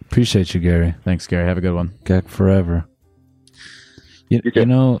 Appreciate you, Gary. Thanks, Gary. Have a good one. Geck forever. You too.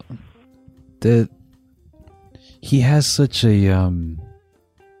 know that he has such a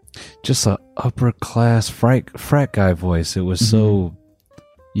just a upper class frat guy voice. It was so.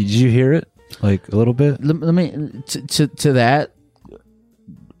 Did you hear it? Like a little bit? Let me to that.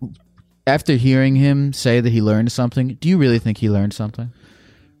 After hearing him say that he learned something, do you really think he learned something?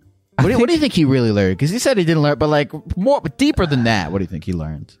 What do you think he really learned? Because he said he didn't learn, but like more deeper than that. What do you think he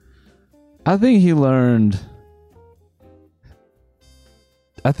learned? I think he learned.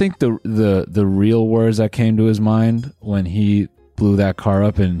 I think the real words that came to his mind when he blew that car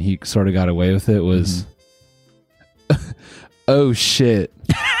up and he sort of got away with it was, "Oh shit."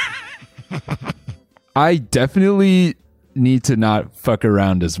 I definitely need to not fuck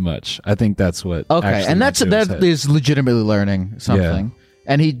around as much. I think that's what. Okay, and that is legitimately learning something. Yeah.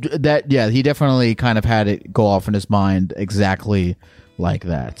 And he definitely kind of had it go off in his mind exactly like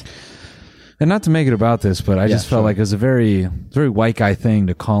that. And not to make it about this, but I just felt like it was a very white guy thing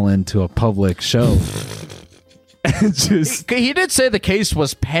to call into a public show. He did say the case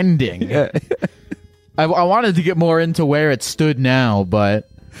was pending. Yeah. I wanted to get more into where it stood now, but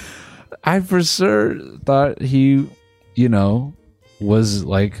I for sure thought he, was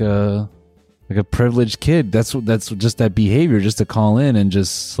like a privileged kid. That's just that behavior, just to call in and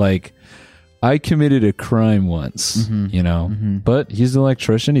just like, I committed a crime once, But he's an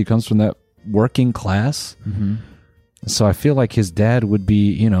electrician. He comes from that working class. So I feel like his dad would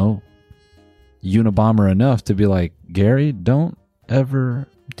be, Unabomber enough to be like, Gary, don't ever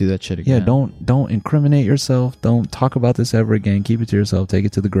do that shit again. Yeah, don't incriminate yourself. Don't talk about this ever again. Keep it to yourself. Take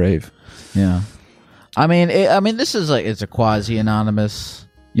it to the grave. Yeah. I mean, this is like, it's a quasi-anonymous.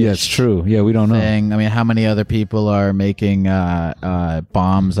 Yeah, it's true. Yeah, we don't know. I mean, how many other people are making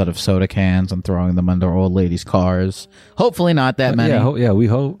bombs out of soda cans and throwing them under old ladies' cars? Hopefully not that many. Yeah, we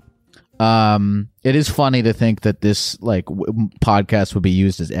hope. It is funny to think that this podcast would be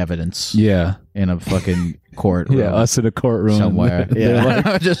used as evidence. Yeah, in a fucking courtroom. Yeah, us in a courtroom somewhere.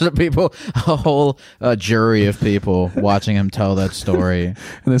 Yeah, just the people, a whole jury of people watching him tell that story. And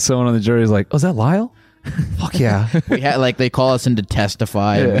then someone on the jury is like, "Oh, is that Lyle?" Fuck yeah. We had they call us in to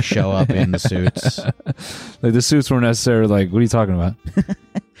testify, and we show up in the suits. Like the suits weren't necessary. Like, what are you talking about?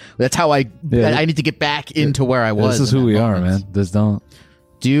 That's how I need to get back into where I was. This is who we are, man. Just don't.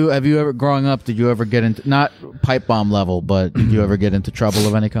 Have you ever, growing up, did you ever get into, not pipe bomb level, but did you ever get into trouble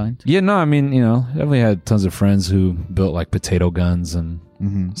of any kind? Yeah, no, I mean, definitely had tons of friends who built like potato guns and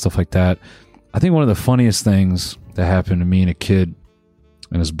stuff like that. I think one of the funniest things that happened to me and a kid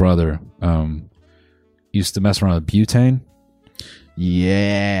and his brother used to mess around with butane.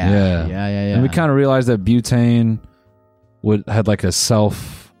 Yeah. And we kind of realized that butane had like a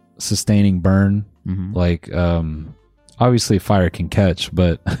self-sustaining burn. Like, obviously fire can catch,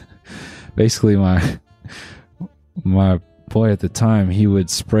 but basically my boy at the time, he would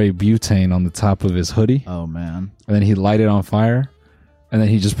spray butane on the top of his hoodie. Oh man. And then he'd light it on fire and then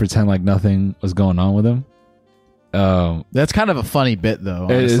he'd just pretend like nothing was going on with him. That's kind of a funny bit though,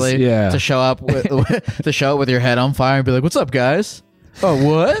 honestly. To show up with your head on fire and be like, "What's up, guys?" Oh,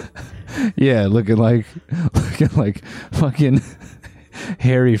 what? Yeah, looking like fucking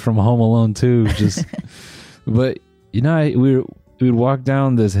Harry from Home Alone 2. Just but we would walk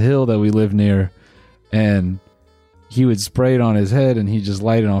down this hill that we live near, and he would spray it on his head, and he'd just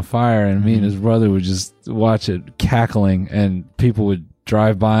light it on fire, and me and his brother would just watch it cackling, and people would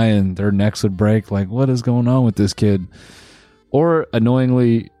drive by, and their necks would break, like, what is going on with this kid? Or,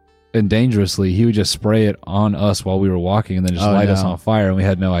 annoyingly and dangerously, he would just spray it on us while we were walking, and then just light us on fire, and we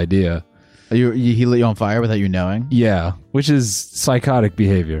had no idea. He lit you on fire without you knowing? Yeah, which is psychotic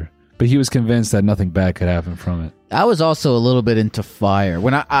behavior. But he was convinced that nothing bad could happen from it. I was also a little bit into fire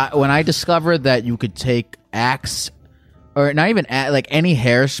when I discovered that you could take Axe, or not even like any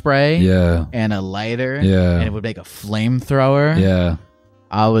hairspray, and a lighter, and it would make a flamethrower. Yeah,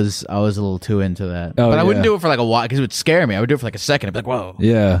 I was a little too into that, but I wouldn't do it for like a while because it would scare me. I would do it for like a second. I'd be like, "Whoa!"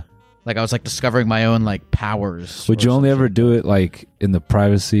 Yeah, like I was like discovering my own like powers. Would you only ever do it like in the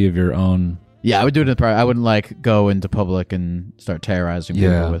privacy of your own? Yeah, I would do it in private. I wouldn't like go into public and start terrorizing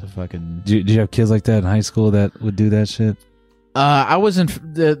people with a fucking. Did you have kids like that in high school that would do that shit? I wasn't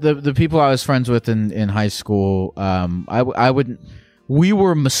the people I was friends with in high school. I wouldn't. We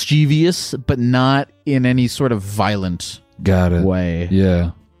were mischievous, but not in any sort of violent way.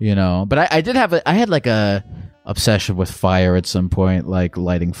 Yeah, But I did have I had like a obsession with fire at some point, like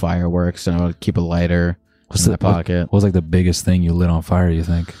lighting fireworks, and I would keep a lighter in my pocket. What was like the biggest thing you lit on fire, you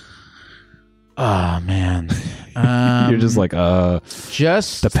think? Oh man. You're just like,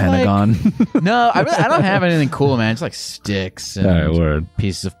 just the Pentagon. No, I don't have anything cool, man. It's like sticks and All right, word.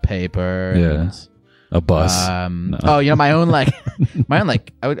 pieces of paper. Yeah. And, A bus. No. Oh, you know, my own like,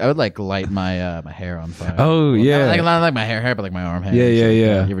 I would like light my my hair on fire. Oh, yeah. Not like my hair, but like my arm hair.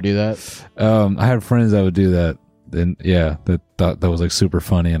 Yeah. You ever do that? I had friends that would do that. And yeah, that thought that was like super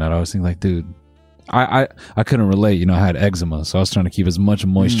funny. And I'd always think like, dude, I couldn't relate. You know, I had eczema, so I was trying to keep as much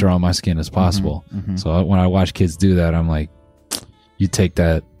moisture on my skin as possible. So when I watch kids do that, I'm like, you take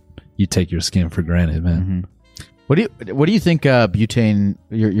your skin for granted, man. What do you think Butane,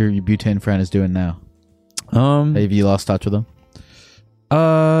 your Butane friend, is doing now? Have you lost touch with him?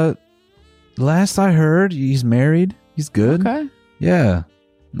 Last I heard, he's married. He's good. Okay. Yeah.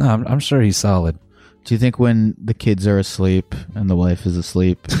 No, I'm sure he's solid. Do you think when the kids are asleep and the wife is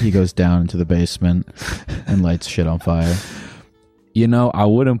asleep, he goes down into the basement and lights shit on fire? You know, I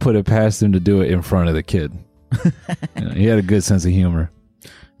wouldn't put it past him to do it in front of the kid. You know, he had a good sense of humor.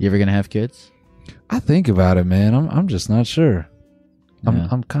 You ever gonna have kids? I think about it, man. I'm just not sure.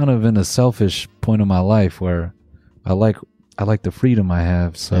 I'm kind of in a selfish point of my life where I like the freedom I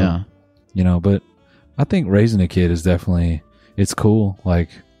have. So Yeah. you know, but I think raising a kid is definitely, it's cool. Like,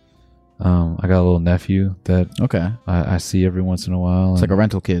 I got a little nephew that I see every once in a while. It's like a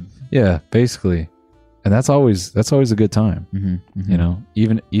rental kid. Yeah, basically. And that's always a good time. You know,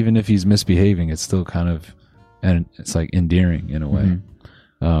 even if he's misbehaving, it's still kind of, and it's like endearing in a way.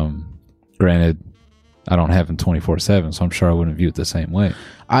 Granted, I don't have him 24/7, so I'm sure I wouldn't view it the same way.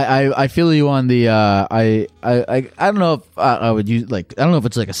 I feel you on the I don't know if I would use, like, I don't know if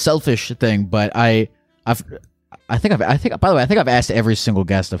it's like a selfish thing, but I think by the way, I think I've asked every single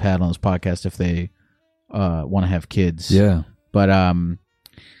guest I've had on this podcast if they want to have kids. Yeah. But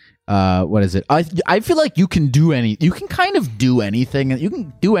what is it? I feel like you can kind of do anything. You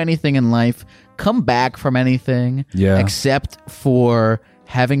can do anything in life, come back from anything, except for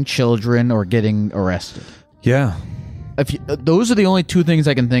having children or getting arrested. Yeah. Those are the only two things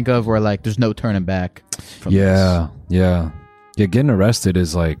I can think of where, like, there's no turning back from this. Yeah, getting arrested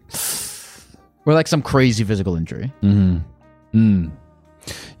is like, or like some crazy physical injury.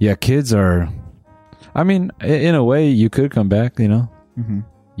 Yeah, kids are, I mean, in a way you could come back, you know.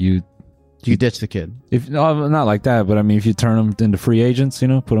 You ditch the kid. If no, not like that, but I mean, if you turn them into free agents, you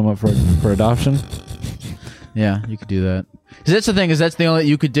know, put them up for adoption. Yeah, you could do that. Because that's the thing, is that's the only,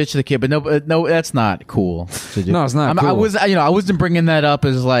 you could ditch the kid, but no, that's not cool to do. No, it's not. Cool. I wasn't bringing that up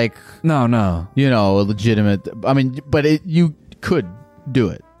as like, no, you know, a legitimate. I mean, but you could do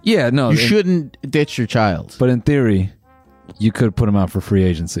it. Yeah, no, you shouldn't ditch your child. But in theory, you could put them out for free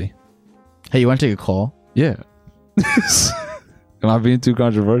agency. Hey, you want to take a call? Yeah. Am I being too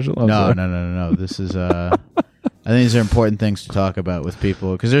controversial? No. This is. I think these are important things to talk about with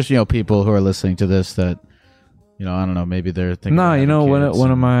people, because there's, you know, people who are listening to this that, you know, I don't know, maybe they're thinking. No, you know,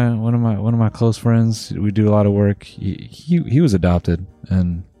 one of my close friends, we do a lot of work. He was adopted,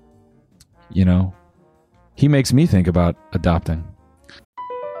 and you know, he makes me think about adopting.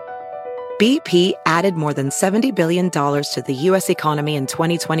 BP added more than $70 billion to the U.S. economy in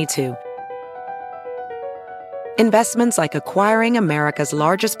 2022. Investments like acquiring America's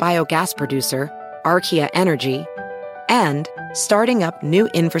largest biogas producer, Archaea Energy, and starting up new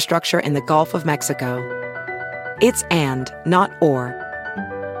infrastructure in the Gulf of Mexico. It's and, not or.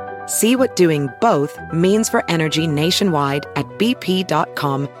 See what doing both means for energy nationwide at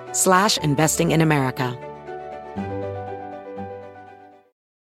bp.com/investing in America.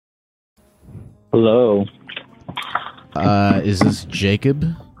 Hello. Is this Jacob?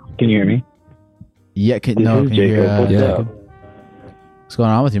 Can you hear me? Yeah, can you Jacob. hear What's Jacob? up? What's going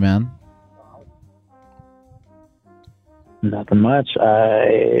on with you, man? Nothing much.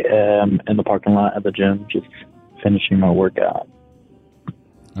 I am in the parking lot at the gym, just finishing my workout.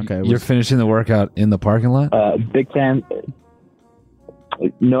 Okay. You're finishing the workout in the parking lot? Big fan.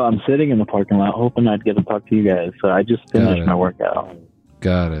 No, I'm sitting in the parking lot, hoping I'd get to talk to you guys. So I just finished my workout.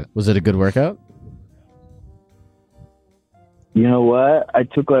 Got it. Was it a good workout? You know what? I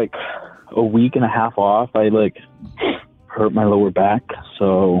took like a week and a half off. I like hurt my lower back,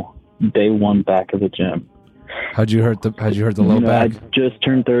 so day one back at the gym. How'd you hurt the low back? I just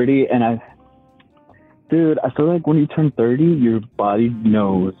turned 30, and I feel like when you turn 30, your body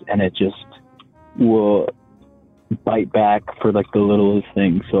knows, and it just will bite back for like the littlest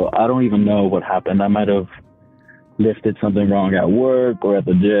thing. So I don't even know what happened. I might have lifted something wrong at work or at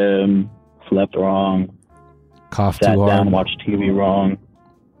the gym, slept wrong, coughed sat too hard, down, watched TV wrong.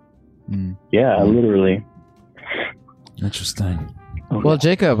 Yeah, literally. Interesting. Okay. Well,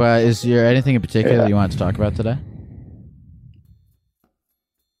 Jacob, is there anything in particular that you want to talk about today?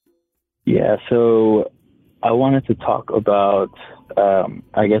 Yeah, so I wanted to talk about,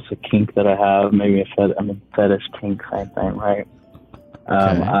 I guess, a kink that I have, maybe a fetish kink kind of thing, right?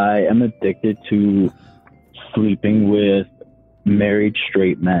 I am addicted to sleeping with married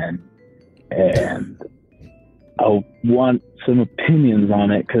straight men, and I want some opinions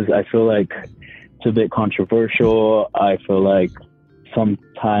on it because I feel like it's a bit controversial. I feel like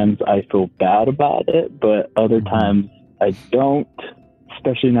sometimes I feel bad about it, but other times I don't,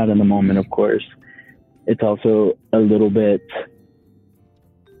 especially not in the moment, of course. It's also a little bit,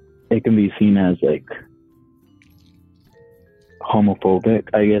 it can be seen as like homophobic,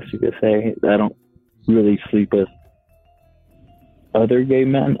 I guess you could say. I don't really sleep with other gay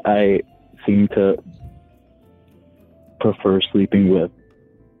men. I seem to prefer sleeping with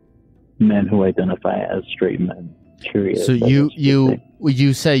men who identify as straight men. Curious. So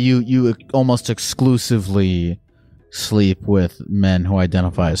you say you almost exclusively sleep with men who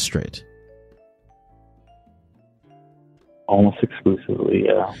identify as straight. Almost exclusively,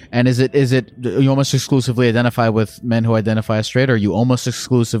 yeah. And is it you almost exclusively identify with men who identify as straight, or you almost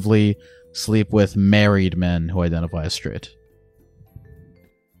exclusively sleep with married men who identify as straight?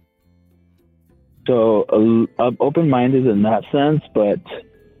 So I'm open-minded in that sense, but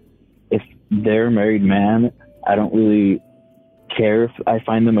if they're a married man, I don't really care if I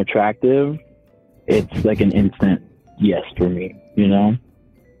find them attractive. It's like an instant yes for me, you know?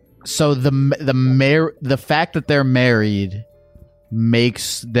 So the fact that they're married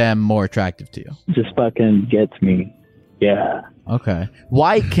makes them more attractive to you. Just fucking gets me. Yeah. Okay.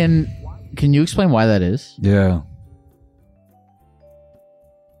 Why can you explain why that is? Yeah.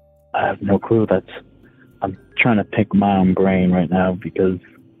 I have no clue. I'm trying to pick my own brain right now because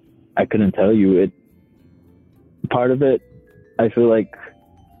I couldn't tell you it. Part of it, I feel like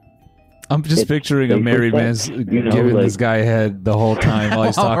I'm just picturing a married man's giving this guy head the whole time while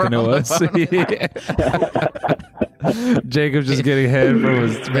he's talking to us. Jacob's just getting head from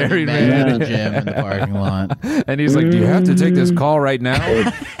his married man in the gym in the parking lot, and he's like, "Do you have to take this call right now?"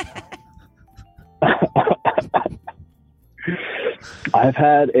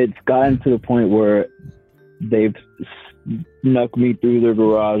 It's gotten to the point where they've snuck me through their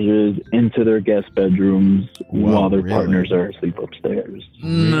garages into their guest bedrooms while their partners are asleep upstairs.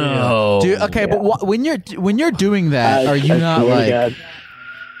 No. Okay, yeah. But when you're doing that, are you not like...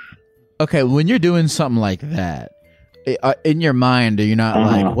 Okay, when you're doing something like that, in your mind, are you not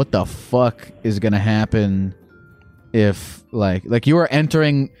like, what the fuck is going to happen if like you are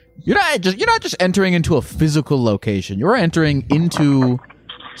entering... You're not just entering into a physical location. You're entering into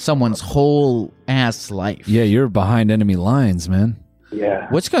someone's whole ass life. Yeah, you're behind enemy lines, man. Yeah.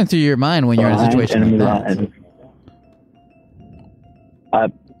 What's going through your mind when you're in a situation like that?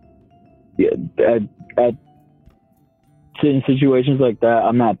 In situations like that,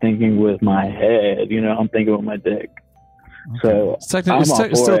 I'm not thinking with my head. You know, I'm thinking with my dick. Okay. So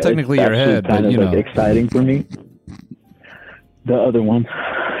it's still technically your head, but you know, exciting for me. The other one,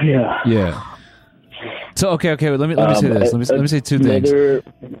 yeah. Yeah. So okay. Let me say this. Let me say two things.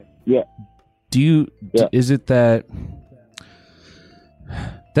 Yeah. Is it that?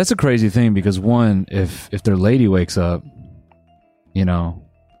 That's a crazy thing because one, if their lady wakes up, you know,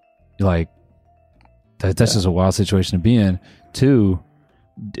 like that's just a wild situation to be in. Two,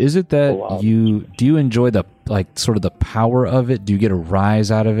 is it that do you enjoy the like sort of the power of it? Do you get a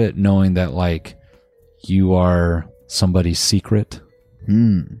rise out of it, knowing that like you are somebody's secret?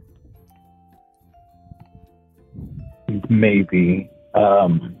 Maybe.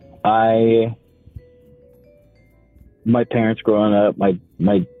 My parents growing up,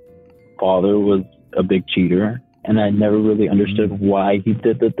 my father was a big cheater, and I never really understood why he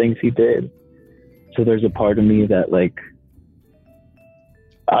did the things he did. So there's a part of me that like,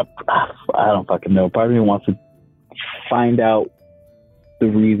 I don't fucking know. Part of me wants to find out the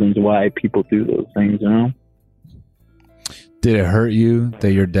reasons why people do those things, you know? Did it hurt you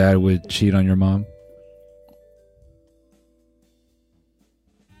that your dad would cheat on your mom?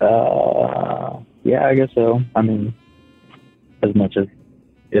 Yeah, I guess so. I mean, as much as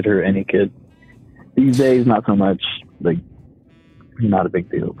it hurt any kid. These days, not so much. Like, not a big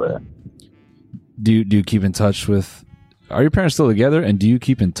deal, but... Do you keep in touch with... Are your parents still together, and do you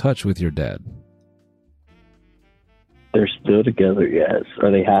keep in touch with your dad? They're still together, yes.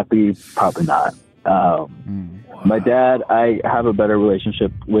 Are they happy? Probably not. My dad, I have a better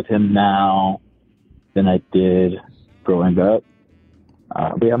relationship with him now than I did growing up.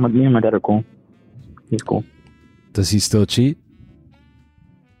 But yeah, me and my dad are cool. He's cool. Does he still cheat?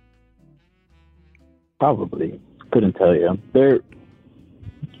 Probably. Couldn't tell you. They're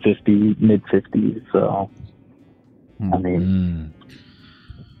 50, mid-50s, so... I mean...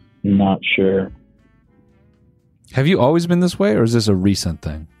 not sure. Have you always been this way, or is this a recent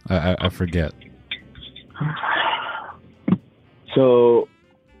thing? I forget. So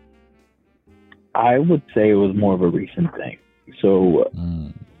I would say it was more of a recent thing. So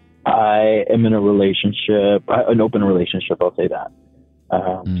I am in a relationship, an open relationship, I'll say that.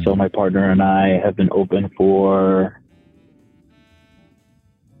 So my partner and I have been open for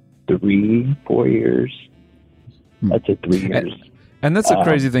 3-4 years. I'd say 3 years. And that's a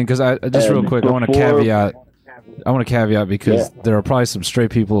crazy thing, because I just real quick, I want to caveat because there are probably some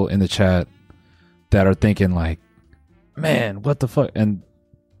straight people in the chat that are thinking like, man, what the fuck? And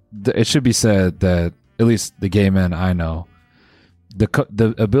it should be said that at least the gay men I know,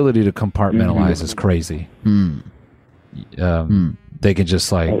 the ability to compartmentalize is crazy. They can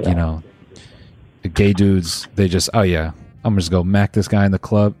just like, you know, the gay dudes, they just, oh yeah, I'm just go mac this guy in the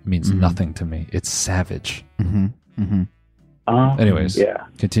club means nothing to me. It's savage. Anyways,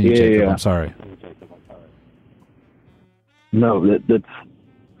 continue, Jacob. I'm sorry. No, that's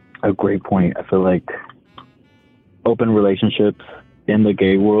a great point. I feel like open relationships in the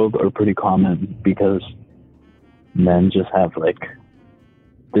gay world are pretty common because men just have like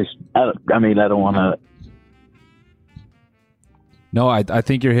this. I don't want to. No, I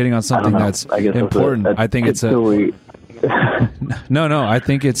think you're hitting on something that's important. I think it's a no. I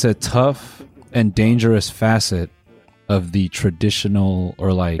think it's a tough and dangerous facet of the traditional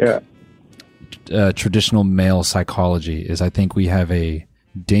or like traditional male psychology. Is I think we have a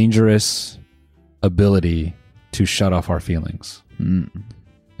dangerous ability to shut off our feelings,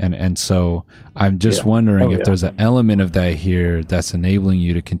 and so I'm just wondering if there's an element of that here that's enabling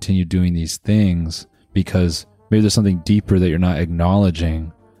you to continue doing these things because maybe there's something deeper that you're not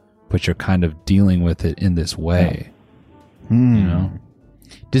acknowledging, but you're kind of dealing with it in this way. You know?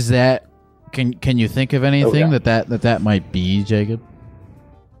 Does that can you think of anything that might be, Jacob?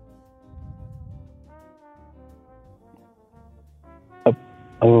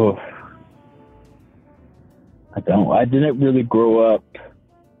 Oh, I don't. I didn't really grow up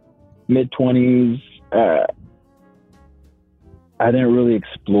mid-20s. I didn't really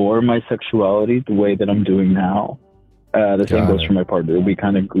explore my sexuality the way that I'm doing now. The same goes for my partner. We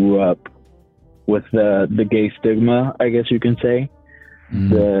kind of grew up with the gay stigma, I guess you can say.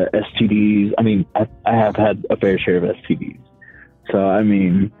 The STDs. I mean, I have had a fair share of STDs. So, I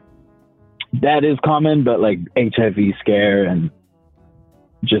mean, that is common, but like HIV scare and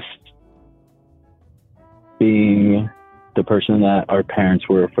just being the person that our parents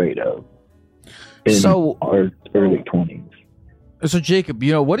were afraid of in our early 20s. So Jacob,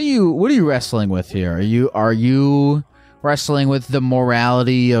 you know, what are you wrestling with here? Are you wrestling with the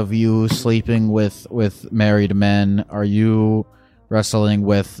morality of you sleeping with married men? Are you wrestling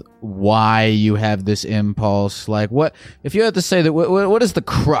with why you have this impulse? Like, what if you had to say that? What is the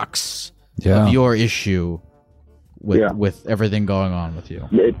crux of your issue with everything going on with you?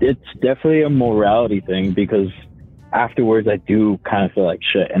 It's definitely a morality thing because afterwards I do kind of feel like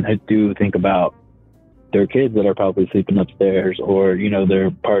shit, and I do think about their kids that are probably sleeping upstairs, or you know,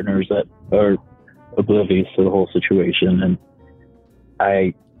 their partners that are oblivious to the whole situation, and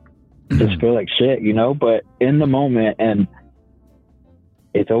I just feel like shit, you know. But in the moment, and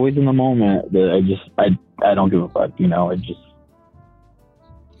it's always in the moment that I don't give a fuck, you know.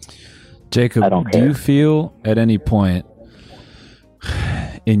 Jacob, do you feel at any point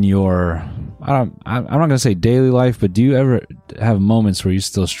in your, I'm not going to say daily life, but do you ever have moments where you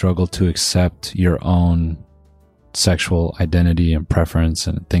still struggle to accept your own sexual identity and preference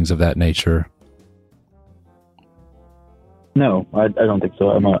and things of that nature? No, I don't think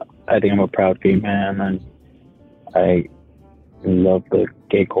so. I think I'm a proud gay man, and I love the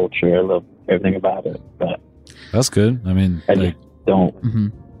gay culture. I love everything about it. But that's good. I mean, I just don't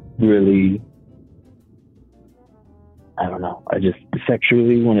really, I don't know. I just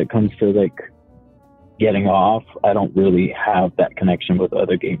sexually, when it comes to like getting off, I don't really have that connection with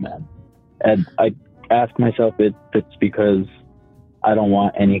other gay men. And I ask myself if it's because I don't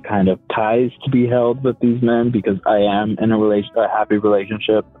want any kind of ties to be held with these men because I am in a happy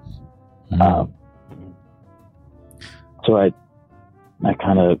relationship. So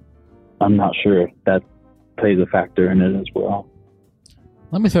I'm not sure if that plays a factor in it as well.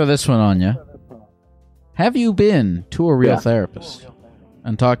 Let me throw this one on you. Have you been to a real therapist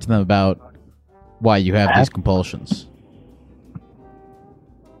and talked to them about why you have these compulsions?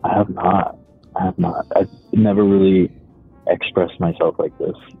 I have not. I've never really expressed myself like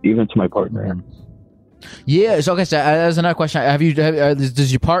this, even to my partner. Yeah, so okay, so as another question,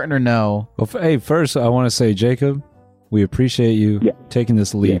 does your partner know? Well, hey, first I want to say, Jacob, we appreciate you taking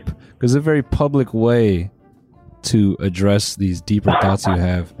this leap because it's a very public way to address these deeper thoughts you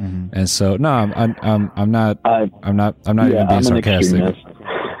have. And so, no, I'm not even being sarcastic.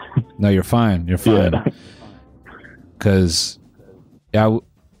 No, you're fine. You're fine. Because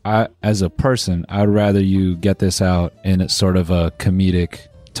I, as a person, I'd rather you get this out in a sort of a comedic,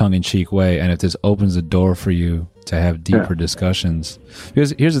 tongue-in-cheek way. And if this opens the door for you to have deeper discussions,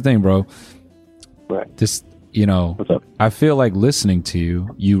 because here's the thing, bro. Right. This, you know, What's up? I feel like listening to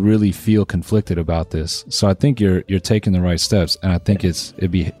you, you really feel conflicted about this. So I think you're taking the right steps, and I think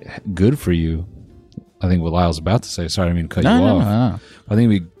it'd be good for you. I think what Lyle's about to say. Sorry, I didn't mean to cut you off. No. I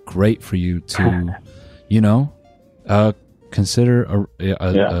think it'd be great for you to, you know, consider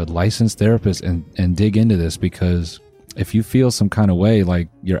a licensed therapist and dig into this, because if you feel some kind of way, like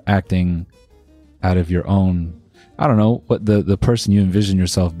you're acting out of your own, I don't know, what the person you envision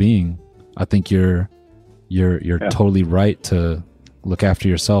yourself being, I think you're totally right to look after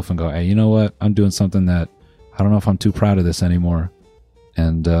yourself and go, hey, you know what? I'm doing something that I don't know if I'm too proud of this anymore.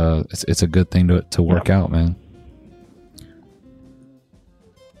 And it's a good thing to work out, man.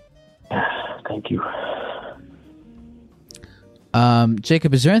 Thank you.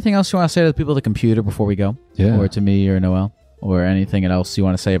 Jacob, is there anything else you want to say to the people at the computer before we go? Yeah. Or to me or Noel? Or anything else you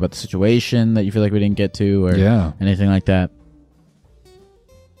want to say about the situation that you feel like we didn't get to, or anything like that?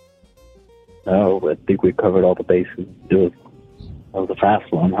 No, I think we covered all the bases. That was a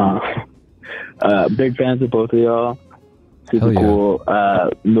fast one, huh? Big fans of both of y'all. Super cool.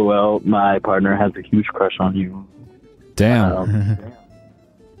 Noel, my partner, has a huge crush on you. Damn.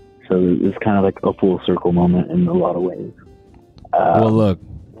 So it's kind of like a full circle moment in a lot of ways. Well, look,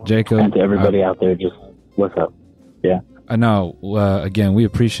 Jacob. And to everybody out there, just what's up? Yeah. I know. Again, we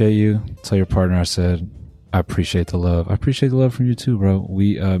appreciate you. Tell your partner I said I appreciate the love. I appreciate the love from you too, bro.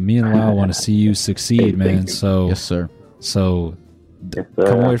 Me and Lyle want to see you succeed, man. So yes, sir. So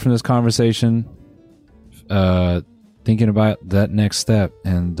come away from this conversation thinking about that next step,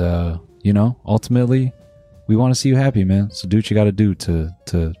 and you know, ultimately, we want to see you happy, man. So do what you got to do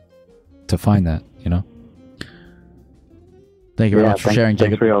to find that, you know. Thank you very much for sharing,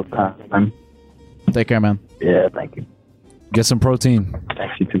 Jacob. Thanks for your time. Take care, man. Yeah, thank you. Get some protein.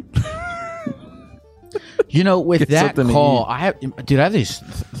 Thanks, you too. You know, with that call, I have these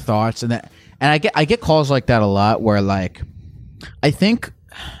thoughts, and I get calls like that a lot, where like, I think,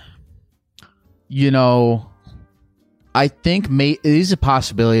 you know, it is a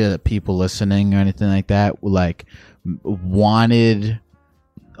possibility that people listening or anything like that like wanted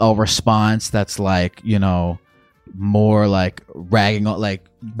a response that's like, you know, more like ragging on, like,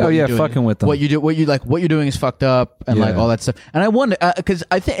 fucking with them. What you're doing is fucked up, and like all that stuff. And I wonder, because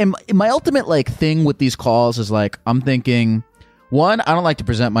I think my ultimate like thing with these calls is like, I'm thinking, one, I don't like to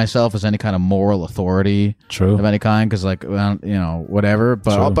present myself as any kind of moral authority of any kind, because like, well, you know, whatever.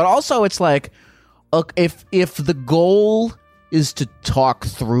 But also it's like, look, if the goal is to talk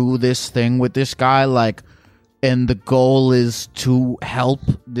through this thing with this guy, like, and the goal is to help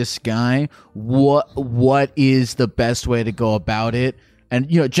this guy, what is the best way to go about it? And,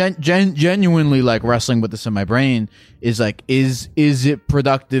 you know, genuinely, like, wrestling with this in my brain is like, is it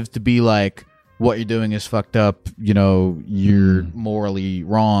productive to be like, what you're doing is fucked up, you know, you're morally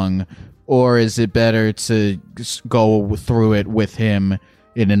wrong, or is it better to go through it with him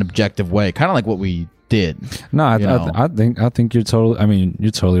in an objective way, kind of like what we did? No, I think you're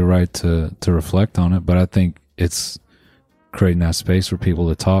totally right to reflect on it, but I think it's creating that space for people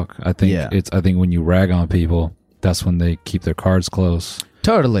to talk. I think I think when you rag on people, that's when they keep their cards close.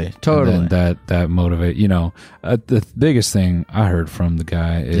 Totally. And that motivate. You know, the biggest thing I heard from the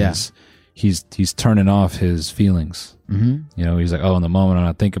guy is he's turning off his feelings. Mm-hmm. You know, he's like, oh, in the moment when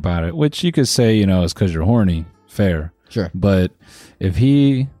I think about it, which you could say, you know, it's because you're horny. Fair, sure. But if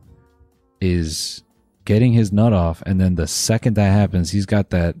he is getting his nut off, and then the second that happens, he's got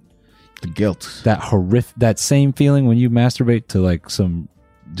the guilt, that same feeling when you masturbate to like some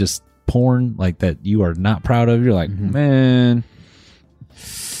just porn, like that you are not proud of. You're like, man,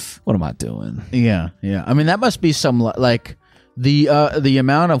 what am I doing? Yeah. I mean, that must be some like the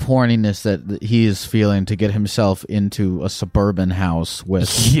amount of horniness that he is feeling to get himself into a suburban house with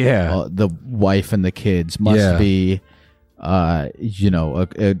the wife and the kids must be, you know,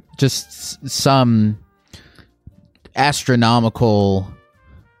 just some astronomical.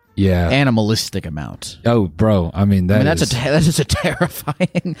 Animalistic amount. Oh, bro! I mean, that's just a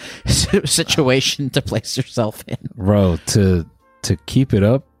terrifying situation to place yourself in, bro. To keep it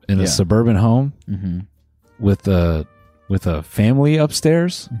up in a suburban home with a family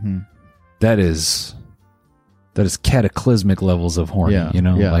upstairs, that is cataclysmic levels of horny. You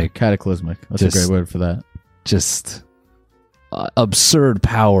know, like cataclysmic. That's a great word for that. Just absurd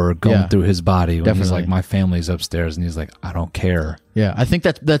power going through his body when he's Definitely. like, my family's upstairs, and he's like, I don't care. Yeah, I think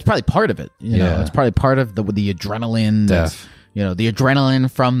that's probably part of it. You know, it's probably part of the adrenaline. That's, you know, the adrenaline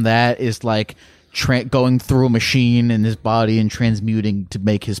from that is like going through a machine in his body and transmuting to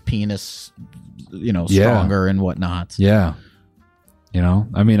make his penis, you know, stronger and whatnot. Yeah. You know,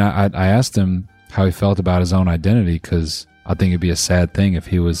 I mean, I asked him how he felt about his own identity, because I think it'd be a sad thing if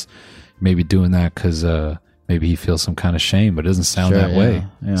he was maybe doing that because maybe he feels some kind of shame, but it doesn't sound that way.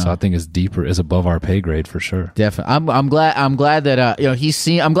 Yeah. So I think it's deeper, it's above our pay grade for sure. Definitely. I'm glad that you know,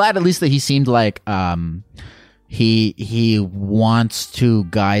 I'm glad at least that he seemed like he wants to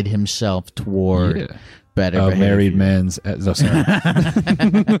guide himself toward better married men's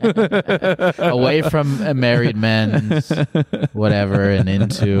away from married men's whatever and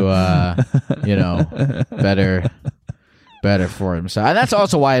into you know, better for himself. And that's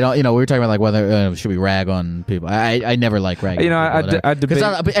also why I don't, you know, we were talking about like whether should we rag on people. I never like ragging. You know, I debate,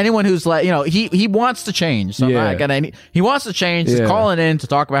 because anyone who's like, you know, he wants to change. So I'm not gonna, he wants to change. He's calling in to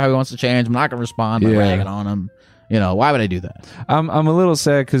talk about how he wants to change. I'm not gonna respond by ragging on him. You know, why would I do that? I'm a little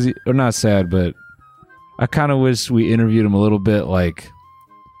sad because, or not sad, but I kind of wish we interviewed him a little bit, like,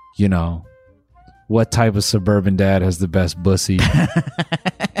 you know, what type of suburban dad has the best bussy?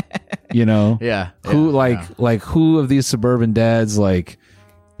 You know, like who of these suburban dads like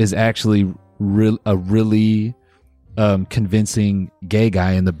is actually a really convincing gay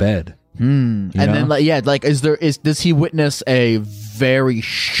guy in the bed? And know? Then like does he witness a very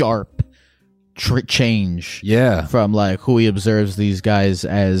sharp change from like who he observes these guys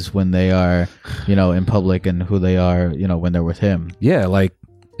as when they are, you know, in public and who they are, you know, when they're with him? Like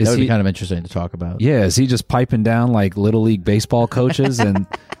that would be kind of interesting to talk about. Is he just piping down like little league baseball coaches and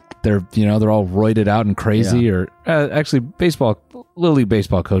they're, you know, they're all roided out and crazy? Or actually little league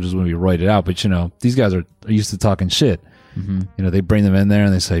baseball coaches wouldn't be roided out, but you know, these guys are used to talking shit. You know, they bring them in there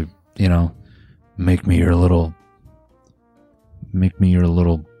and they say, you know, make me your little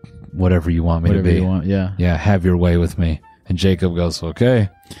whatever you want me to be. Have your way with me. And Jacob goes, okay.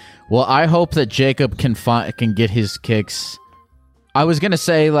 Well, I hope that Jacob can get his kicks. I was gonna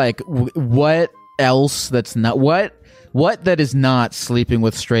say, like, what else that's not what that is not sleeping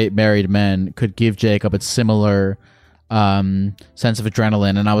with straight married men could give Jacob a similar sense of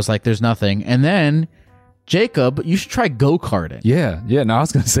adrenaline, and I was like, there's nothing. And then, Jacob, you should try go-karting. No, I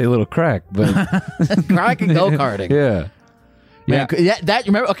was gonna say a little crack, but crack and go-karting. Man, that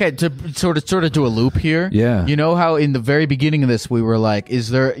remember? Okay, to sort of do a loop here. You know how in the very beginning of this we were like, is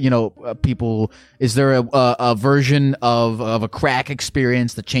there, you know, is there a version of a crack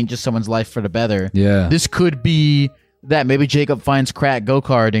experience that changes someone's life for the better? This could be that. Maybe Jacob finds crack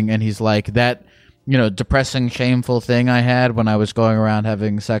go-karting and he's like, that, you know, depressing, shameful thing I had when I was going around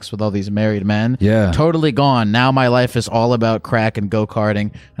having sex with all these married men. Totally gone. Now my life is all about crack and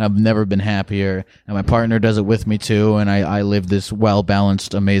go-karting, and I've never been happier. And my partner does it with me too, and I live this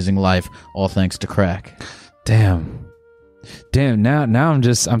well-balanced, amazing life, all thanks to crack. Damn. Now I'm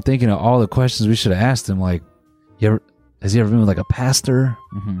thinking of all the questions we should have asked him. Like, has he ever been with like a pastor?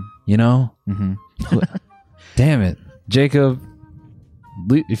 You know? Damn it, Jacob.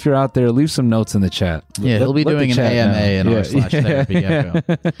 If you're out there, leave some notes in the chat. He'll be doing an AMA in r/therapy gecko.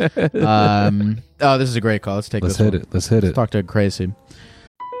 Oh, this is a great call. Let's hit it. Let's hit it. Let's talk to Gracie.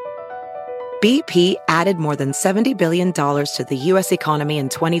 BP added more than $70 billion to the U.S. economy in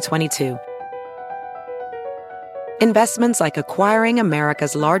 2022. Investments like acquiring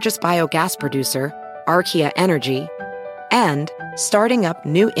America's largest biogas producer, Archaea Energy, and starting up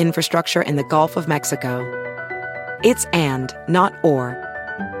new infrastructure in the Gulf of Mexico. It's and, not or.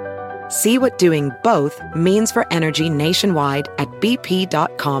 See what doing both means for energy nationwide at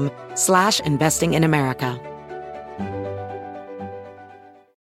bp.com/investing in America.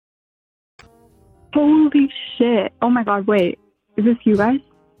 Holy shit. Oh my God, wait. Is this you guys?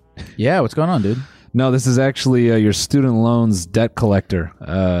 Yeah, what's going on, dude? No, this is actually your student loans debt collector.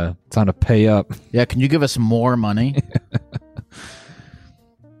 It's on to pay up. Yeah, can you give us more money?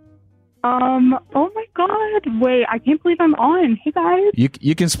 Oh my God, wait, I can't believe I'm on. Hey guys.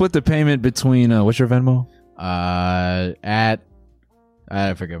 You can split the payment between, what's your Venmo? I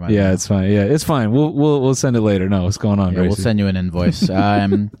forget my Venmo. It's fine. Yeah, it's fine. We'll send it later. No, what's going on, Gracie? We'll send you an invoice.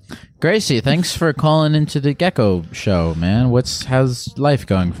 Gracie, thanks for calling into the Gecko show, man. How's life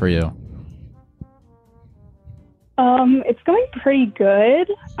going for you? It's going pretty good.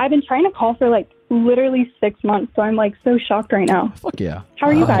 I've been trying to call for like literally 6 months, so I'm like so shocked right now. Fuck yeah. How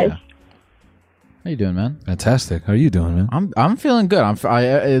are you guys? Yeah. How you doing, man? Fantastic. How are you doing, man? I'm feeling good.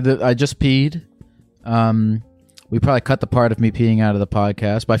 I just peed. We probably cut the part of me peeing out of the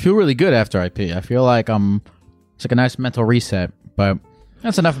podcast, but I feel really good after I pee. I feel like I'm It's like a nice mental reset. But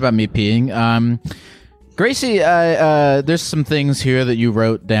that's enough about me peeing. Gracie, there's some things here that you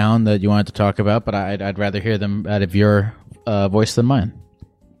wrote down that you wanted to talk about, but I'd rather hear them out of your voice than mine.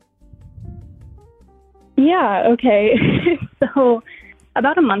 Yeah, okay. So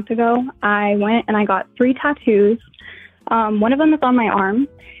about a month ago, I went and I got 3 tattoos. One of them is on my arm,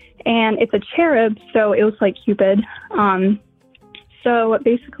 and it's a cherub, so it looks like Cupid. So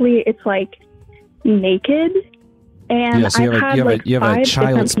basically, it's like naked. And yeah, so you have a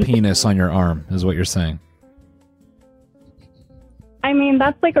child's people. penis on your arm, is what you're saying. I mean,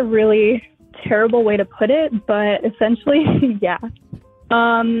 that's like a really terrible way to put it, but essentially, yeah.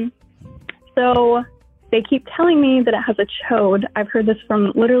 So they keep telling me that it has a chode. I've heard this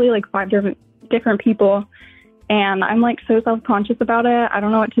from literally like 5 different people, and I'm like so self-conscious about it. I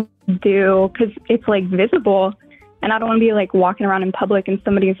don't know what to do because it's like visible, and I don't want to be like walking around in public and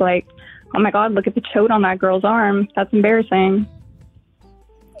somebody's like, oh my God, look at the chode on that girl's arm. That's embarrassing.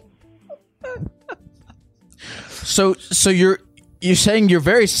 So you're saying you're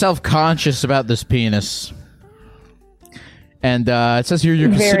very self-conscious about this penis, and it says you're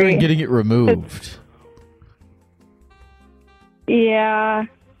considering getting it removed. Yeah,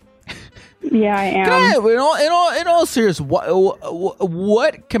 I am. In all seriousness,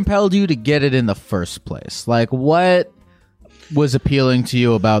 what compelled you to get it in the first place? Like, what was appealing to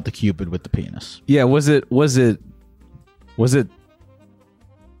you about the Cupid with the penis? Yeah, was it that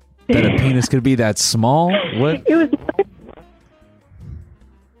a penis could be that small? What? It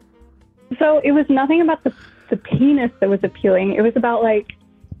was nothing about the penis that was appealing. It was about like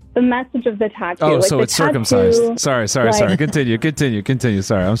the message of the tattoo. Oh, like, so it's tattoo, circumcised. Sorry. Continue.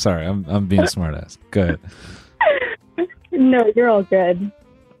 Sorry, I'm sorry. I'm being a smartass. Go ahead. No, you're all good.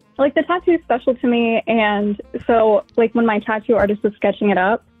 Like, the tattoo is special to me, and so, like, when my tattoo artist was sketching it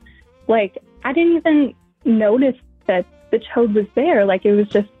up, like, I didn't even notice that the chode was there. Like, it was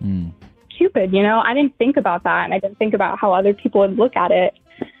just Cupid, you know? I didn't think about that, and I didn't think about how other people would look at it.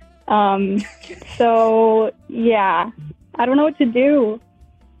 So, yeah, I don't know what to do.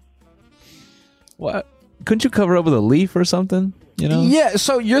 What? Couldn't you cover up with a leaf or something? You know? Yeah,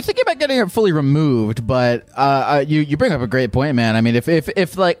 so you're thinking about getting it fully removed, but you bring up a great point, man. I mean,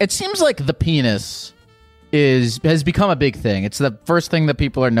 if like, it seems like the penis has become a big thing. It's the first thing that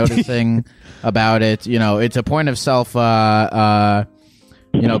people are noticing about it. You know, it's a point of self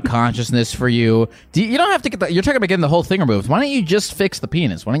consciousness for you. You don't have to get that. You're talking about getting the whole thing removed. Why don't you just fix the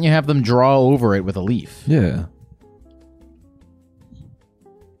penis? Why don't you have them draw over it with a leaf? Yeah.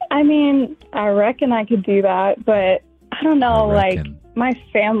 I mean, I reckon I could do that, but I don't know, like, my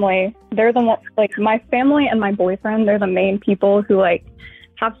family, they're the one, like, my family and my boyfriend, they're the main people who, like,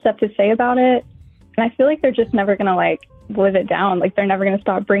 have stuff to say about it, and I feel like they're just never gonna, like, live it down, like, they're never gonna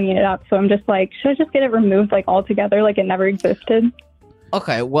stop bringing it up, so I'm just like, should I just get it removed, like, altogether, like it never existed?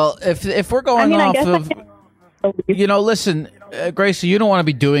 Okay, well, if we're going off of, you know, listen, Gracie, you don't want to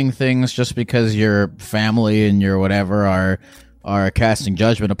be doing things just because your family and your whatever are casting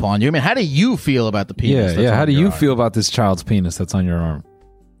judgment upon you. I mean, how do you feel about the penis? Yeah. How do you feel about this child's penis that's on your arm?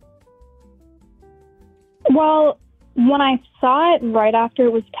 Well, when I saw it right after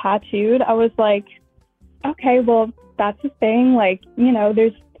it was tattooed, I was like, okay, well, that's a thing. Like, you know,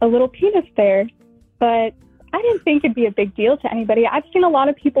 there's a little penis there. But I didn't think it'd be a big deal to anybody. I've seen a lot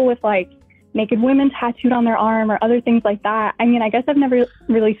of people with, like, naked women tattooed on their arm or other things like that. I mean, I guess I've never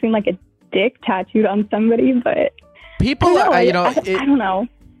really seen, like, a dick tattooed on somebody, but... People, I don't know.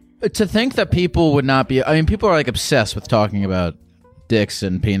 To think that people would not be... I mean, people are, like, obsessed with talking about dicks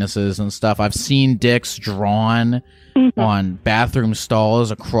and penises and stuff. I've seen dicks drawn on bathroom stalls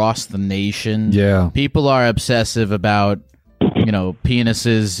across the nation. Yeah. People are obsessive about, you know,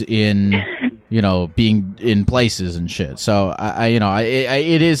 penises in, you know, being in places and shit. So,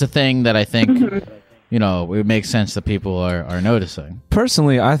 it is a thing that I think, you know, it makes sense that people are noticing.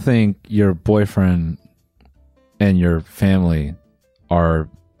 Personally, I think your boyfriend and your family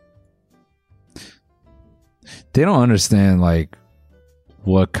they don't understand, like,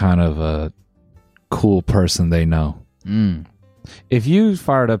 what kind of a cool person they know. If you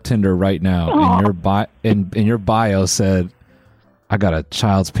fired up Tinder right now and your bio said, I got a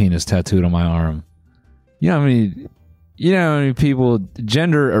child's penis tattooed on my arm, you know how many people,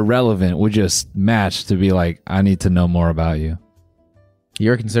 gender irrelevant, would just match to be like, I need to know more about you.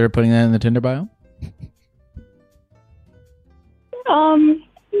 You ever consider putting that in the Tinder bio?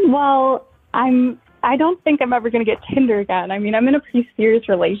 Well, I don't think I'm ever going to get Tinder again. I mean, I'm in a pretty serious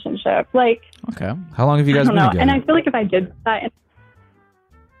relationship. Like, okay. How long have you guys been together? And I feel like if I did that,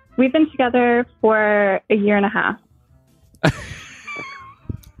 we've been together for a year and a half.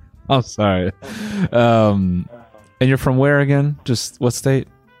 I'm sorry. And you're from where again? Just what state?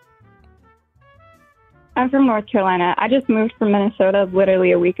 I'm from North Carolina. I just moved from Minnesota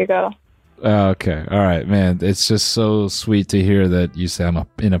literally a week ago. Okay. All right, man. It's just so sweet to hear that you say I'm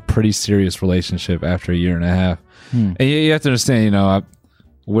in a pretty serious relationship after a year and a half. And you have to understand, you know,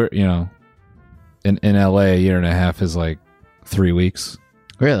 we're, you know, in LA, a year and a half is like 3 weeks.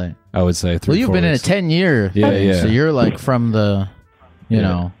 Really? I would say 3. Well, you've been in a 10-year thing, yeah. So you're like from the, you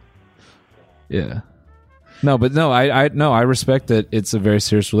know. Yeah. No, but no, I respect that it's a very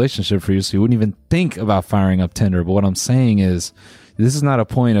serious relationship for you, so you wouldn't even think about firing up Tinder. But what I'm saying is, this is not a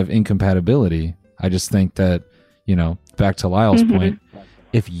point of incompatibility. I just think that, you know, back to Lyle's point,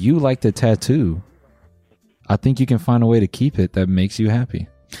 if you like the tattoo, I think you can find a way to keep it that makes you happy.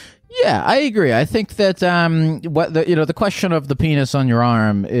 Yeah, I agree. I think that the question of the penis on your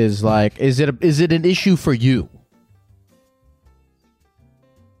arm is like, is it an issue for you?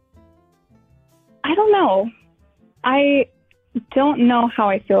 I don't know. I don't know how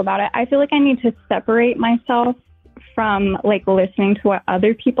I feel about it. I feel like I need to separate myself from like listening to what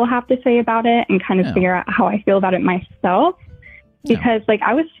other people have to say about it and kind of figure out how I feel about it myself. Because like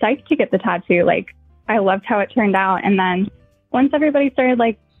I was psyched to get the tattoo. Like I loved how it turned out. And then once everybody started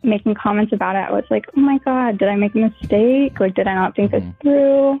like making comments about it, I was like, oh my God, did I make a mistake? Like, did I not think this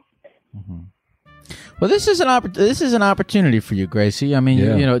through? Well, this is an opportunity for you, Gracie. I mean,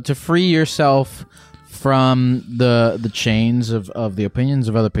 you know, to free yourself from the chains of the opinions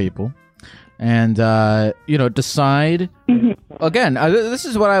of other people, and you know, decide. Again, this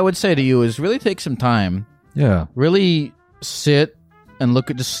is what I would say to you: is really take some time. Yeah. Really sit and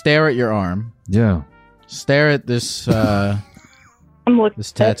just stare at your arm. Yeah. Stare at this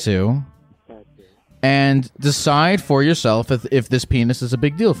this tattoo, and decide for yourself if this penis is a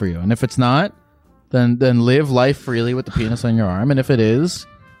big deal for you, and if it's not. Then live life freely with the penis on your arm, and if it is,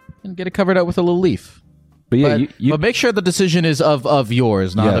 then get it covered up with a little leaf. But yeah, but make sure the decision is of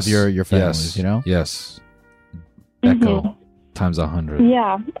yours, not of your family's. You know. Yes. Echo times 100.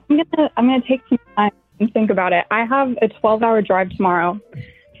 Yeah, I'm gonna take some time and think about it. I have a 12-hour drive tomorrow,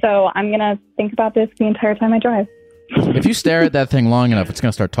 so I'm gonna think about this the entire time I drive. If you stare at that thing long enough, it's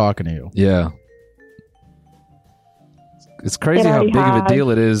gonna start talking to you. Yeah. It's crazy how big of a deal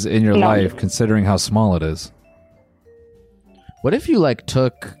it is in your life, considering how small it is. What if you like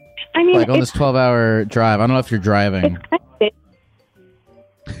took, like on this 12-hour drive? I don't know if you're driving.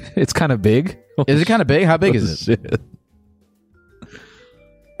 It's kind of big. Is it kind of big? How big is it?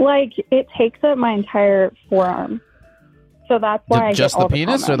 Like it takes up my entire forearm, so that's why I just get all the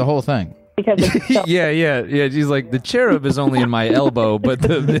penis or the whole thing. Because it's yeah. She's like, the cherub is only in my elbow, but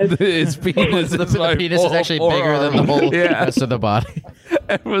its penis, the penis is actually bigger than the whole rest of the body.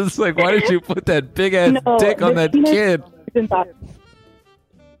 Everyone's like, why did you put that big ass dick on that kid?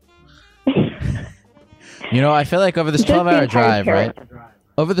 You know, I feel like over this 12-hour drive, right?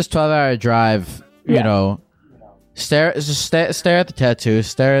 Over this 12-hour drive, you know, stare at the tattoo,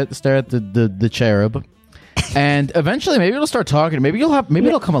 stare at the cherub. And eventually, maybe it'll start talking. Maybe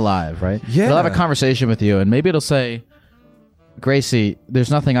it'll come alive, right? Yeah. It'll have a conversation with you, and maybe it'll say, "Gracie, there's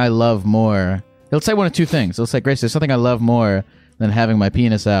nothing I love more." It'll say one of two things. It'll say, "Gracie, there's something I love more than having my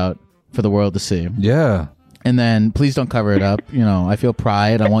penis out for the world to see." Yeah. And then, please don't cover it up. You know, I feel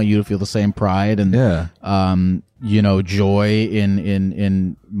pride. I want you to feel the same pride and you know, joy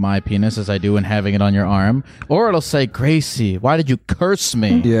in my penis as I do in having it on your arm. Or it'll say, "Gracie, why did you curse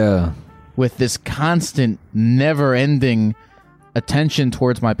me?" Yeah. With this constant, never-ending attention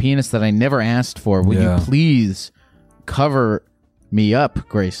towards my penis that I never asked for. Will you please cover me up,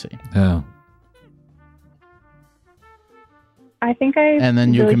 Gracie? Yeah. I think I and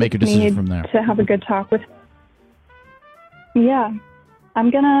then you really can make a decision need from there. To have a good talk with. Yeah,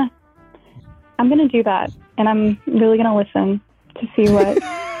 I'm gonna do that, and I'm really gonna listen to see what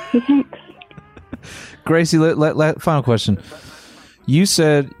he thinks. Gracie, final question. You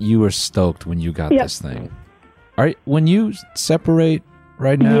said you were stoked when you got this thing. When you separate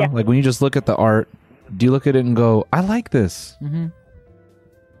right now, like when you just look at the art, do you look at it and go, I like this? Mm-hmm.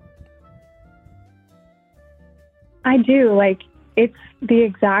 I do. Like, it's the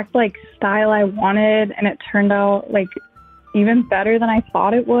exact like style I wanted, and it turned out like even better than I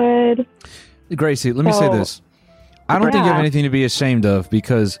thought it would. Gracie, let me say this. I don't think you have anything to be ashamed of,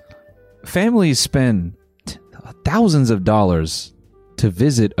 because families spend thousands of dollars to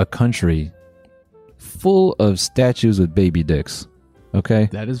visit a country full of statues with baby dicks. Okay,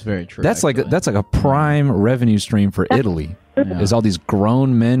 that is very true. That's like a prime revenue stream for Italy. Is all these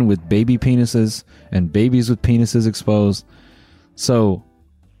grown men with baby penises and babies with penises exposed. So,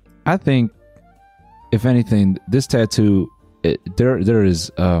 I think, if anything, this tattoo, there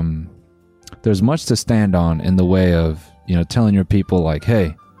is there's much to stand on in the way of, you know, telling your people like,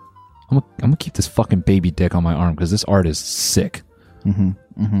 hey, I'm gonna keep this fucking baby dick on my arm because this art is sick.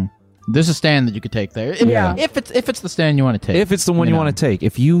 There's a stand that you could take there. If it's the stand you want to take. If it's the one you want to take.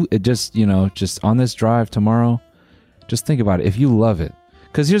 If you just, you know, just on this drive tomorrow, just think about it. If you love it.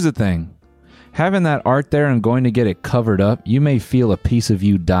 Because here's the thing. Having that art there and going to get it covered up, you may feel a piece of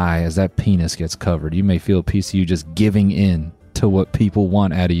you die as that penis gets covered. You may feel a piece of you just giving in to what people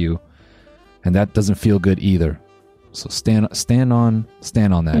want out of you. And that doesn't feel good either. So stand on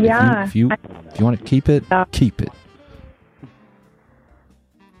that. Yeah. If you want to keep it, keep it.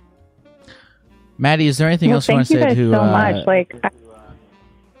 Maddie, is there anything else you want to say thank you guys so much.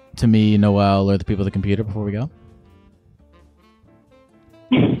 To me, Noel, or the people at the computer before we go?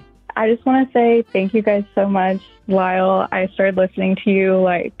 I just want to say thank you guys so much, Lyle. I started listening to you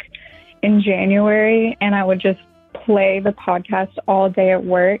like in January, and I would just play the podcast all day at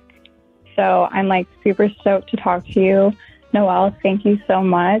work. So I'm like super stoked to talk to you. Noel, thank you so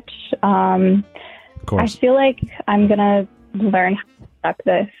much. Of course. I feel like I'm going to learn how to accept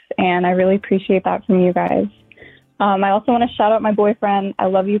this, and I really appreciate that from you guys. I also want to shout out my boyfriend. I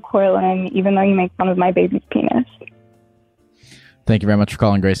love you, Corlin, even though you make fun of my baby's penis. Thank you very much for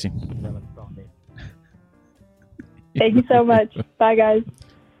calling, Gracie. Thank you so much. Bye, guys.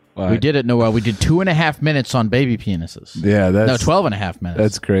 We did it, Noel. We did 2.5 minutes on baby penises. Yeah, that's 12.5 minutes.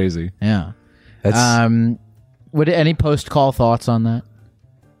 That's crazy. Yeah. That's Would any post-call thoughts on that?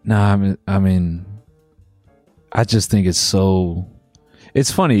 No, I mean, I just think it's so.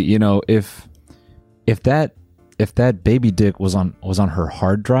 It's funny, you know, if that baby dick was on her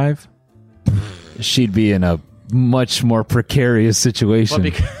hard drive, she'd be in a much more precarious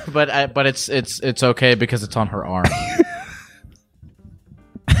situation. But it's okay because it's on her arm.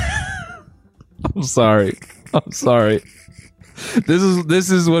 I'm sorry. This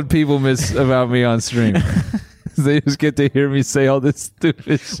is what people miss about me on stream. They just get to hear me say all this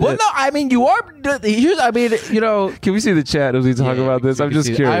stupid shit. Well, no, I mean, you are. I mean, you know. Can we see the chat as we talk about this? I'm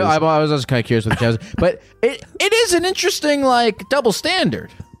just curious. I was just kind of curious what the chat was. But it is an interesting, like, double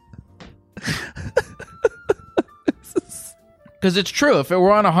standard. Because it's true. If it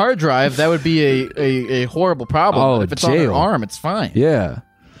were on a hard drive, that would be a horrible problem. Oh, but if it's jail. on her arm, it's fine. Yeah.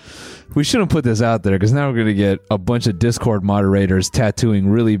 We shouldn't put this out there because now we're going to get a bunch of Discord moderators tattooing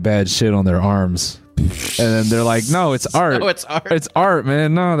really bad shit on their arms. And then they're like, no, it's art. No, it's art. It's art,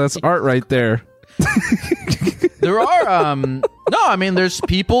 man. No, that's art right there. There are, no, I mean, there's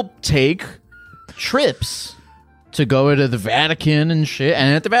people take trips to go to the Vatican and shit.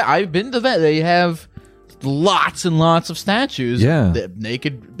 And at the I've been to the Vatican. They have lots and lots of statues of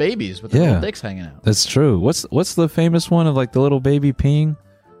naked babies with their little dicks hanging out. That's true. What's the famous one of like the little baby peeing?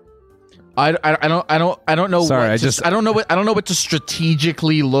 I don't know. Sorry, I don't know what to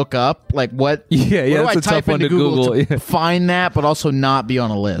strategically look up. Like what? Yeah, what that's do I a tough type one to into Google. to find that, but also not be on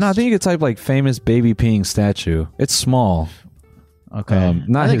a list. No, I think you could type like famous baby peeing statue. It's small. Okay,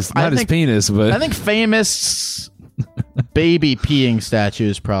 not his penis, but I think famous baby peeing statue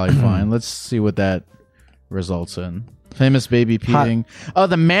is probably fine. Let's see what that results in. Famous baby peeing. Oh,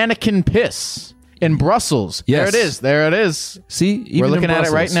 the mannequin piss in Brussels. Yes. There it is. See, even we're looking at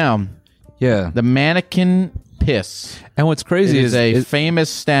it right now. Yeah, the mannequin piss. And what's crazy is a famous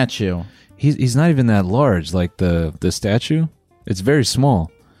statue. He's not even that large. Like the statue, it's very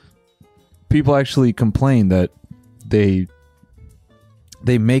small. People actually complain that they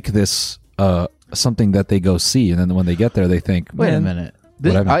make this something that they go see, and then when they get there, they think, wait a minute.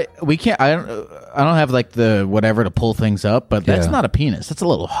 I don't have like the whatever to pull things up, but that's not a penis. That's a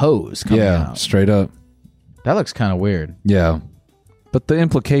little hose coming out. Straight up. That looks kind of weird. Yeah, but the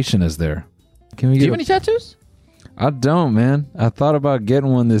implication is there. Can we? Do you have any tattoos? I don't, man. I thought about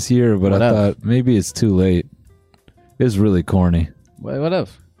getting one this year, but I thought maybe it's too late. It's really corny. What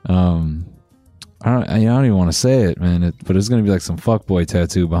if? I don't even want to say it, man. But it's gonna be like some fuckboy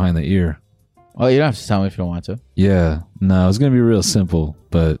tattoo behind the ear. Well, you don't have to tell me if you don't want to. Yeah, no, it was gonna be real simple,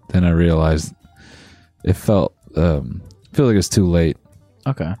 but then I realized it felt feel like it's too late.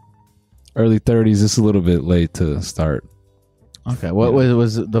 Okay. Early 30s. It's a little bit late to start. Okay. What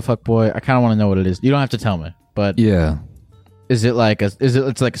was the fuckboy? I kind of want to know what it is. You don't have to tell me, but yeah. Is it like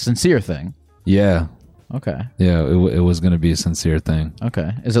it's like a sincere thing? Yeah. Okay. Yeah, it was gonna be a sincere thing.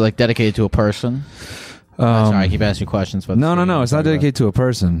 Okay. Is it like dedicated to a person? Sorry, I keep asking you questions. But No. It's not dedicated to a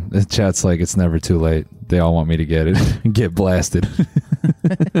person. The chat's like, it's never too late. They all want me to get it. Get blasted.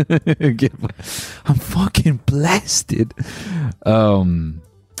 I'm fucking blasted. Yeah,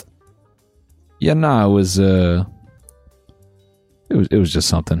 no, it was just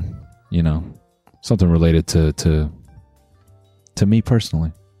something, something related to me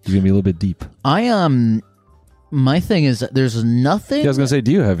personally. You're gonna be a little bit deep. My thing is that there's nothing. Yeah, I was gonna say,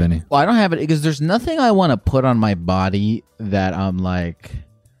 do you have any? Well, I don't have it because there's nothing I want to put on my body that I'm like,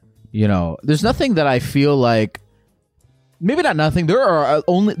 there's nothing that I feel like. Maybe not nothing. There are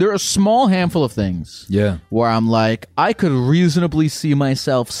a small handful of things. Yeah. Where I'm like, I could reasonably see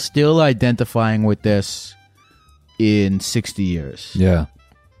myself still identifying with this in 60 years. Yeah.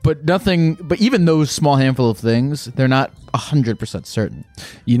 But nothing. But even those small handful of things, they're not 100% certain.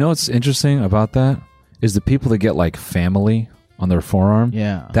 You know what's interesting about that is the people that get like family on their forearm.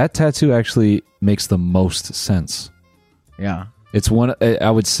 Yeah. That tattoo actually makes the most sense. Yeah. It's one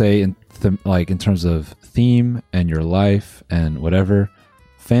I would say in terms of theme and your life and whatever,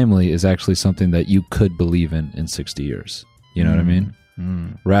 family is actually something that you could believe in 60 years. You know what I mean?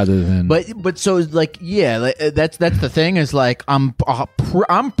 Rather than but so like that's the thing is like I'm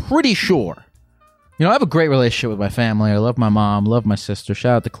pretty sure. I have a great relationship with my family. I love my mom, love my sister.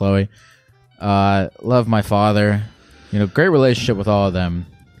 Shout out to Chloe. Love my father. Great relationship with all of them.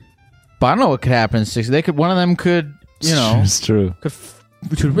 But I don't know what could happen in 60. One of them could, it's true. Could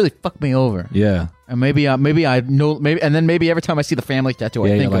really fuck me over. Yeah. And maybe I know and then maybe every time I see the family tattoo, I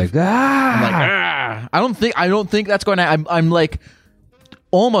think like, I'm like, I don't think that's going to. I'm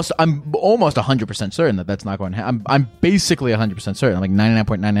almost 100% certain that that's not going to happen. I'm basically 100% certain. I'm like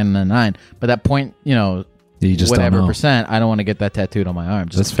 99.9999. But that point, you just whatever don't know. percent, I don't want to get that tattooed on my arm.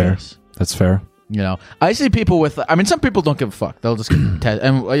 That's fair. That's fair. I see people with. I mean, some people don't give a fuck. They'll just get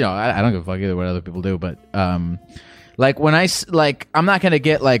and I don't give a fuck either what other people do. But like when I'm not gonna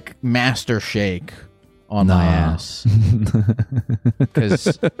get like Master Shake on my ass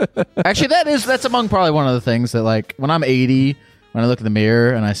because actually that's among probably one of the things that like when I'm 80, when I look in the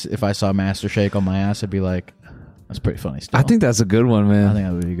mirror and if I saw Master Shake on my ass, I'd be like, that's pretty funny. Still, I think that's a good one, man. I think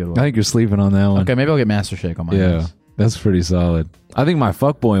that would be a good one. I think you're sleeping on that one. Okay, maybe I'll get Master Shake on my ass. That's pretty solid. I think my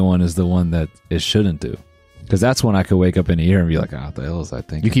fuckboy one is the one that it shouldn't do. Because that's when I could wake up in a year and be like, what the hell was I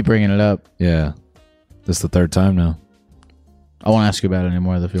thinking? You keep bringing it up. Yeah. This is the third time now. I won't ask you about it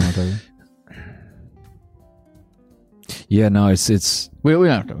anymore if you want to talk. Yeah, no, it's... We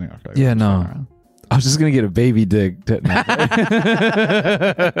don't talk. Yeah, no. I was just going to get a baby dick. I'm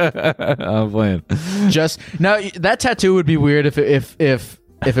playing. Now, that tattoo would be weird if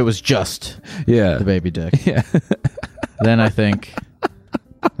it was just the baby dick. Yeah. Then I think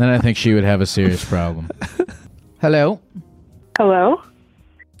she would have a serious problem. Hello. Hello.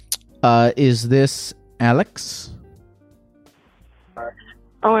 Is this Alex?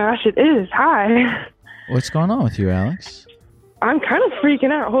 Oh my gosh, it is. Hi. What's going on with you, Alex? I'm kind of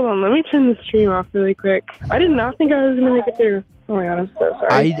freaking out. Hold on, let me turn the stream off really quick. I did not think I was going to make it through. Oh my god, I'm so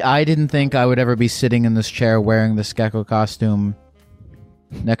sorry. I didn't think I would ever be sitting in this chair wearing this gecko costume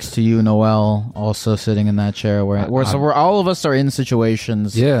next to you, Noel, also sitting in that chair. So all of us are in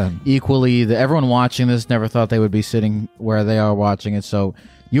situations equally. Everyone watching this never thought they would be sitting where they are watching it. So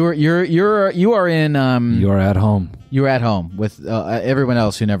you are in. You are at home. You're at home with everyone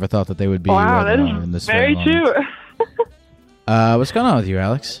else who never thought that they would be. Wow, that is in this very true. What's going on with you,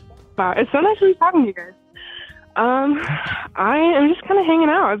 Alex? Wow, it's so nice to be talking to you guys. I am just kind of hanging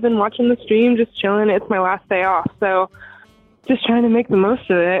out. I've been watching the stream, just chilling. It's my last day off, so just trying to make the most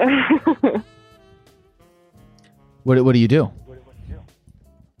of it. What do you do?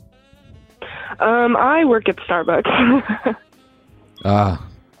 I work at Starbucks.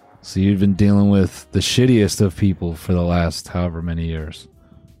 So you've been dealing with the shittiest of people for the last however many years.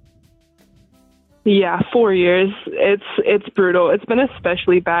 Yeah, 4 years. It's brutal. It's been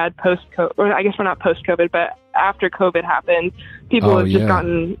especially bad post-COVID, or I guess we're not post-COVID, but after COVID happened, people have just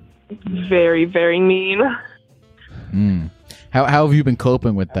gotten very, very mean. How have you been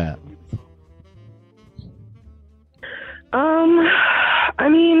coping with that? I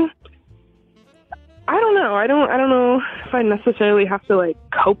mean, I don't know. I don't know if I necessarily have to like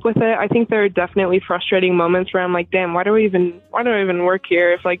cope with it. I think there are definitely frustrating moments where I'm like, damn, why do I even work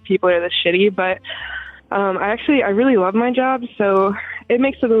here if like people are this shitty? But I really love my job, so it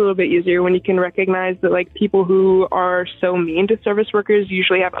makes it a little bit easier when you can recognize that like people who are so mean to service workers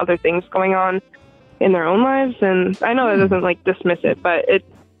usually have other things going on in their own lives. And I know that doesn't like dismiss it, but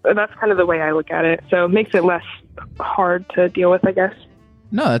that's kind of the way I look at it. So it makes it less hard to deal with, I guess.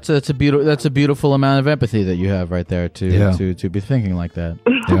 No, that's a beautiful amount of empathy that you have right there to be thinking like that.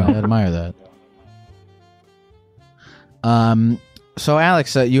 Yeah, I admire that. So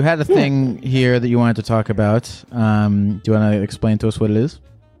Alex, you had a thing here that you wanted to talk about. Do you want to explain to us what it is?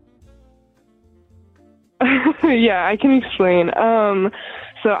 Yeah, I can explain.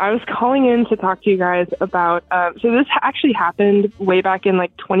 So I was calling in to talk to you guys about, so this actually happened way back in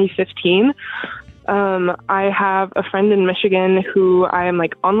like 2015. I have a friend in Michigan who I am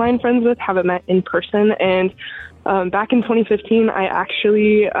like online friends with, haven't met in person. And back in 2015, I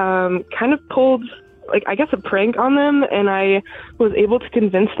actually kind of pulled, like, I guess a prank on them. And I was able to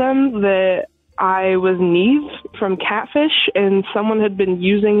convince them that I was Neve from Catfish, and someone had been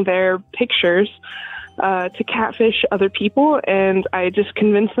using their pictures to catfish other people, and I just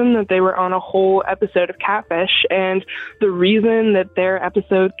convinced them that they were on a whole episode of Catfish, and the reason that their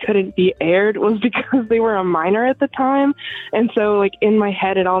episode couldn't be aired was because they were a minor at the time. And so, like, in my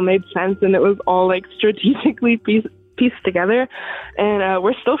head it all made sense, and it was all like strategically pieced together. And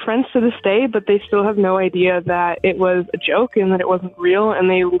we're still friends to this day, but they still have no idea that it was a joke and that it wasn't real, and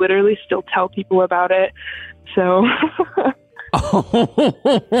they literally still tell people about it. So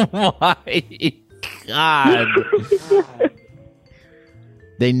oh my God.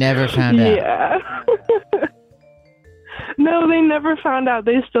 They never found out. Yeah. No, they never found out.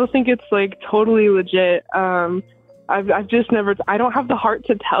 They still think it's like totally legit. I've just never, I don't have the heart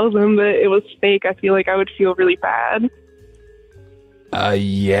to tell them that it was fake. I feel like I would feel really bad.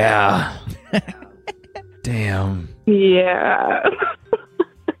 Yeah. Damn. Yeah.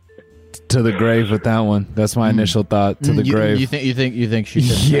 To the grave with that one. That's my initial thought. To the grave. You think she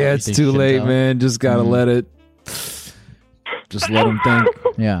should? Yeah, it's too late, man. Just gotta let it. Just let them think.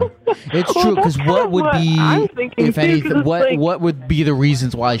 Yeah, it's true. Because what would be, if anything, what would be the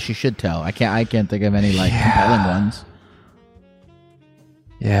reasons why she should tell? I can't think of any like compelling ones.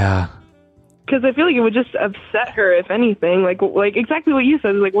 Yeah. Because I feel like it would just upset her, if anything. Like exactly what you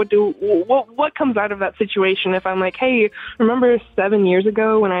said. Like, what comes out of that situation if I'm like, hey, remember 7 years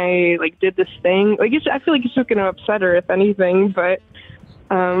ago when I like did this thing? Like, I feel like it's just gonna upset her, if anything. But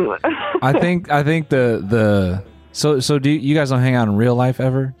I think the so do you guys don't hang out in real life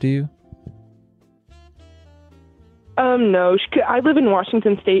ever? Do you? No. I live in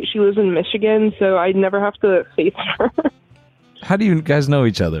Washington State. She lives in Michigan, so I never have to face her. How do you guys know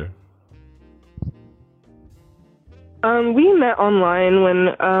each other? We met online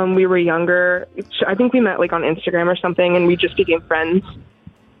when we were younger. I think we met like on Instagram or something, and we just became friends.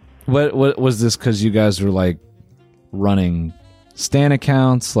 What was this? Because you guys were like running Stan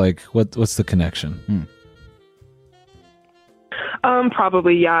accounts. Like, what's the connection?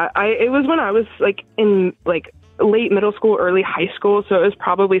 Probably, yeah. It was when I was like in like late middle school, early high school, so it was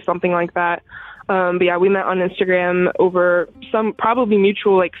probably something like that. But yeah, we met on Instagram over some probably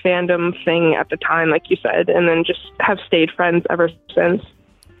mutual like fandom thing at the time, like you said, and then just have stayed friends ever since.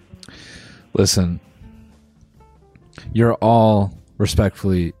 Listen, you're all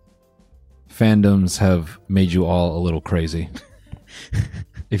respectfully, fandoms have made you all a little crazy.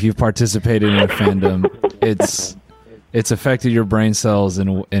 If you've participated in a fandom, it's affected your brain cells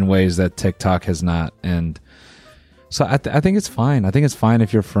in ways that TikTok has not. And so I think it's fine. I think it's fine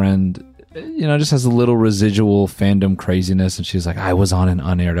if your friend, just has a little residual fandom craziness, and she's like, I was on an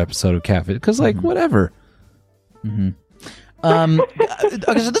unaired episode of Catfish, because like whatever. Okay,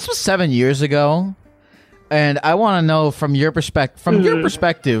 so this was 7 years ago, and I want to know from your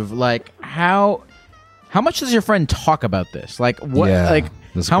perspective, like how much does your friend talk about this? Like what? Yeah, like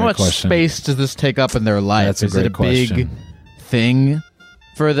how much question. Space does this take up in their life? That's a Is it a question. big thing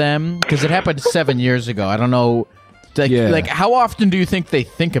for them? Because it happened 7 years ago. I don't know. Like how often do you think they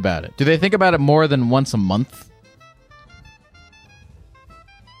think about it? Do they think about it more than once a month?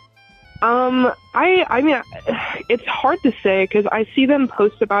 I mean, it's hard to say because I see them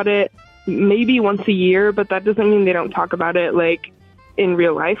post about it maybe once a year, but that doesn't mean they don't talk about it like in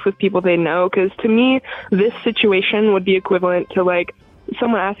real life with people they know. Because to me, this situation would be equivalent to like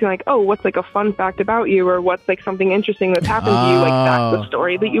someone asking like, oh, what's like a fun fact about you, or what's like something interesting that's happened to you, like that's the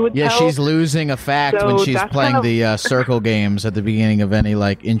story that you would tell. Yeah, she's losing a fact when she's playing the circle games at the beginning of any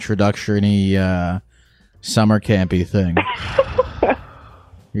like introductory summer campy thing.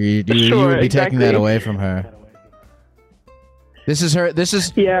 You would be taking that away from her. This is her. This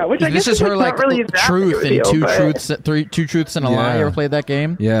is which I guess this is her like really truth and two truths and a lie. You ever played that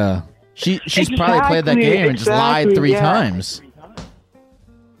game? Yeah. She's probably played that game and just lied 3 times.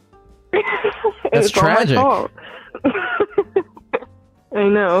 That's tragic. I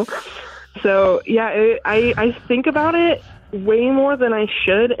know. So yeah, I think about it way more than I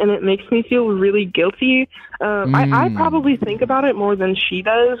should, and it makes me feel really guilty. I probably think about it more than she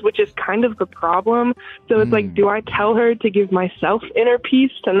does, which is kind of the problem. So it's like, do I tell her to give myself inner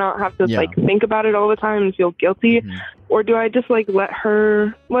peace to not have to like think about it all the time and feel guilty, or do I just like let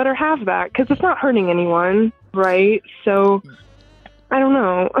her have that, because it's not hurting anyone, right? So I don't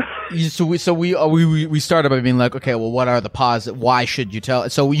know. So we started by being like, okay, well, what are the positive? Why should you tell?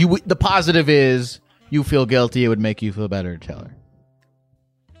 So the positive is you feel guilty. It would make you feel better to tell her.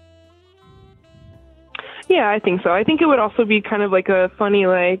 Yeah, I think so. I think it would also be kind of like a funny,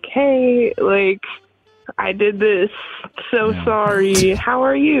 like, hey, like, I did this. So sorry. How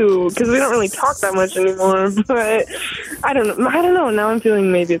are you? Because we don't really talk that much anymore. But I don't know. Now I'm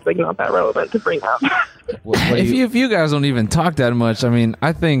feeling maybe it's like not that relevant to bring up. If you guys don't even talk that much, I mean,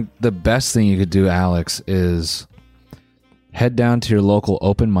 I think the best thing you could do, Alex, is head down to your local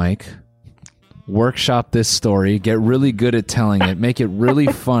open mic, workshop this story, get really good at telling it, make it really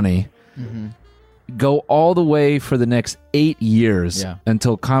funny. Mm-hmm. Go all the way for the next 8 years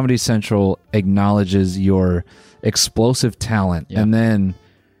until Comedy Central acknowledges your explosive talent. Yep. And then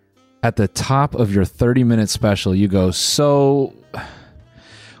at the top of your 30-minute special, you go, so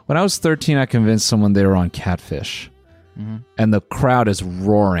when I was 13, I convinced someone they were on Catfish. Mm-hmm. And the crowd is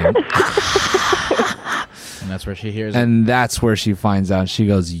roaring. And that's where she hears it. And that's where she finds out. She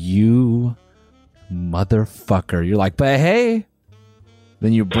goes, you motherfucker. You're like, but hey.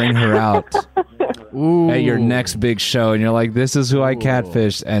 Then you bring her out at your next big show, and you're like, "This is who I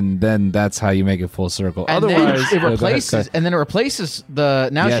catfished," and then that's how you make it full circle. And otherwise, it replaces, and then it replaces the.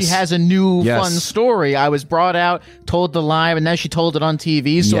 Now she has a new fun story. I was brought out, told the lie, and now she told it on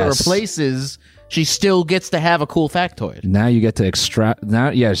TV. So it replaces. She still gets to have a cool factoid. Now you get to extract.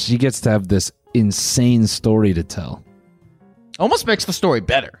 Now, she gets to have this insane story to tell. Almost makes the story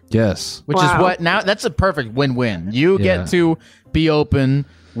better. Yes. Which is what now that's a perfect win-win. You get to be open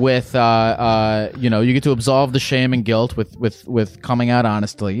with you get to absolve the shame and guilt with coming out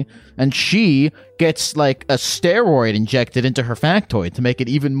honestly, and she gets like a steroid injected into her factoid to make it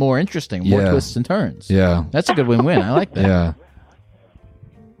even more interesting, more twists and turns. Yeah. That's a good win-win. I like that. Yeah.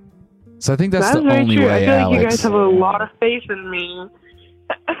 So I think that's the only true. way, I feel like Alex. you guys have a lot of faith in me.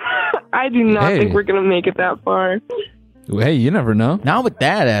 I do not think we're going to make it that far. Hey, you never know. Not with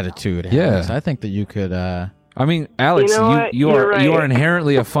that attitude, Alex. I think that you could. I mean, Alex, you are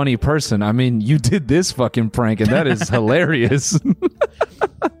inherently a funny person. I mean, you did this fucking prank, and that is hilarious.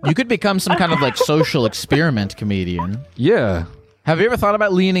 You could become some kind of like social experiment comedian. Yeah. Have you ever thought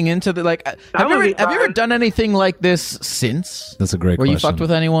about leaning into the like? Have you ever done anything like this since? That's a great question. Where you fucked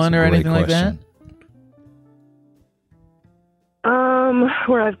with anyone or anything like that?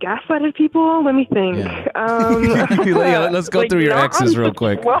 Where I've gaslighted people? Let me think. Yeah. Let's go through your exes real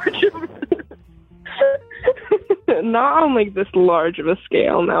quick. Not on like this large of a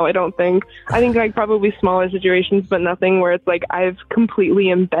scale, no, I don't think. I think like probably smaller situations, but nothing where it's like I've completely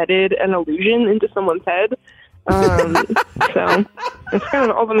embedded an illusion into someone's head. So it's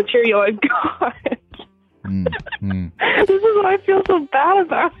kind of all the material I've got. This is what I feel so bad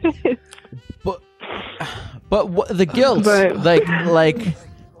about it. But the guilt,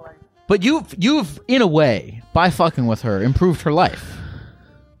 but you've in a way by fucking with her improved her life.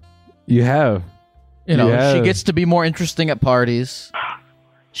 You have. You know, she gets to be more interesting at parties.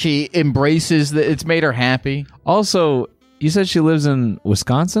 She embraces that it's made her happy. Also, you said she lives in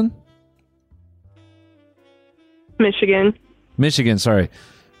Wisconsin? Michigan, sorry.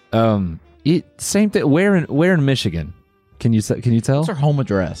 Same thing. Where in Michigan? Can you tell? What's her home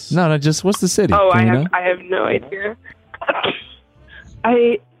address? No, just what's the city? Oh, I have no idea.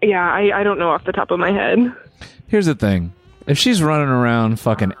 I don't know off the top of my head. Here's the thing. If she's running around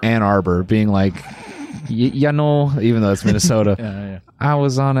fucking Ann Arbor being like, you know, even though it's Minnesota, I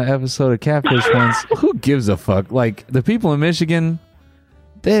was on an episode of Catfish once. Who gives a fuck? Like, the people in Michigan,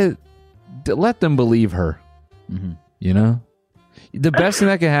 they let them believe her. Mm-hmm. You know? The best thing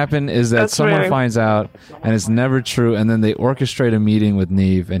that can happen is that someone finds out and it's never true, and then they orchestrate a meeting with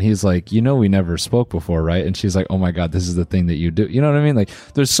Neve, and he's like, you know, we never spoke before, right? And she's like, oh my God, this is the thing that you do. You know what I mean? Like,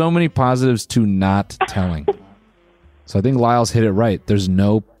 there's so many positives to not telling. So I think Lyle's hit it right. There's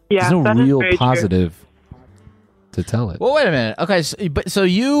no real positive to tell it. Well, wait a minute. Okay, so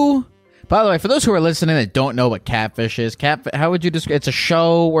you... By the way, for those who are listening that don't know what Catfish is, how would you describe... It's a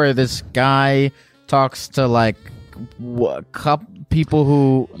show where this guy talks to, like, people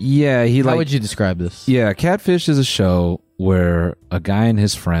who... Yeah, How would you describe this? Yeah, Catfish is a show where a guy and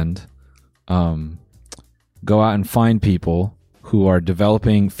his friend go out and find people who are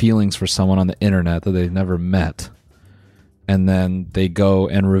developing feelings for someone on the internet that they've never met. And then they go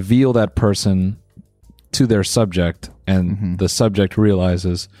and reveal that person to their subject, and the subject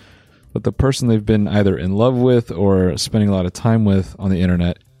realizes that the person they've been either in love with or spending a lot of time with on the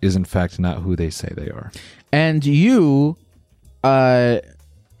internet is in fact not who they say they are. And you kind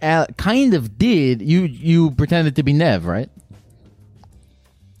of did. You pretended to be Nev, right?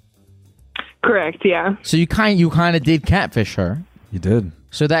 Correct, yeah. So you kind of did catfish her. You did.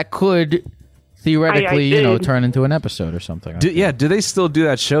 So that could... theoretically, turn into an episode or something. Do they still do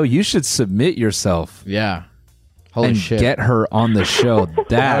that show? You should submit yourself. Yeah. Holy and shit. Get her on the show.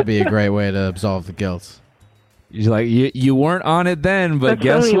 That would be a great way to absolve the guilt. You're like, you weren't on it then, but That's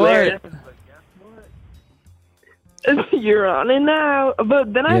guess so what? hilarious. You're on it now.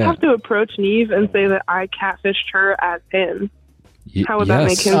 But then I'd Yeah. have to approach Neve and say that I catfished her as him. How would that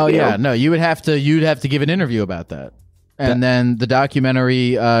make him Oh feel? yeah, no, you'd have to give an interview about that. And then the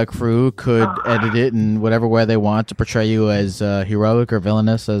documentary crew could edit it in whatever way they want to portray you as heroic or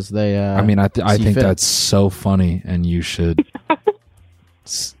villainous as they. I mean, I see think fit. that's so funny, and you should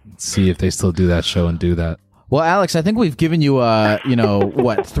see if they still do that show and do that. Well, Alex, I think we've given you,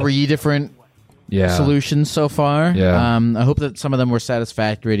 what, 3 different solutions so far. Yeah. I hope that some of them were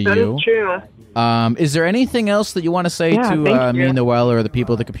satisfactory to That you. is true. Is there anything else that you want to say Yeah, to thank me, you. Noel, or the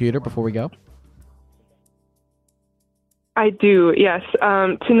people at the computer before we go? I do, yes.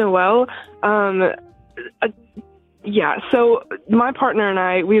 To Noelle, yeah, so my partner and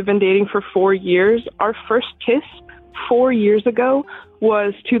I, we've been dating for 4 years. Our first kiss 4 years ago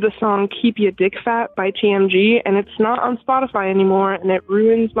was to the song Keep Ya Dick Fat by TMG, and it's not on Spotify anymore, and it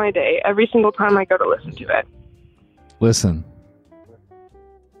ruins my day every single time I go to listen to it. Listen,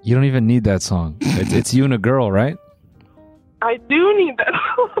 you don't even need that song. It's you and a girl, right? I do need that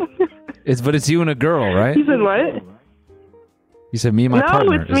song. But it's you and a girl, right? You said what? You said me and my no,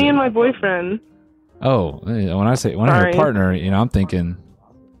 partner. it's me and my boyfriend. Oh, when I hear Sorry. partner, I'm thinking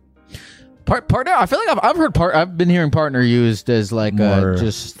Partner. I feel like I've heard I've been hearing partner used as like More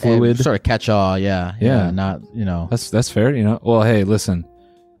just fluid. sort of catch all. Yeah. Not that's fair. Well, hey, listen.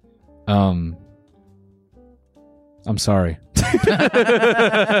 I'm sorry.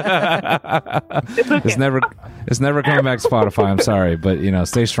 It's never coming back to Spotify. I'm sorry, but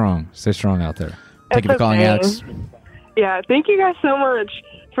stay strong. Stay strong out there. Thank you for calling, okay. Alex. Yeah, thank you guys so much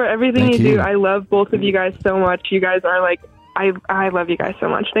for everything Thank you you. do. I love both of you guys so much. You guys are like, I love you guys so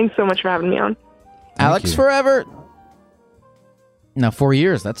much. Thanks so much for having me on. Alex you. forever. No, 4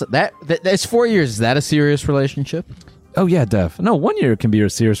 years. That's 4 years. Is that a serious relationship? Oh yeah, Def. No, 1 year can be a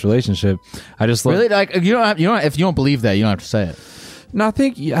serious relationship. I just Really? Like if you don't believe that, you don't have to say it. No, I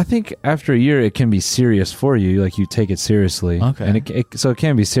think after a year it can be serious for you. Like you take it seriously. Okay. And so it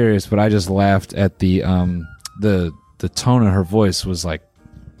can be serious. But I just laughed at the tone of her voice was like,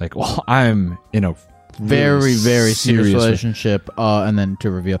 well, I'm in a Very, very serious serious relationship, and then to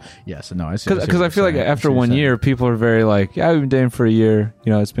reveal, yes, no, I see. Because I feel like after 1 year, people are very like, yeah, we've been dating for a year.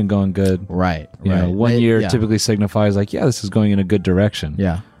 It's been going good. right, You know, right. 1 year Yeah. typically signifies like, yeah, this is going in a good direction.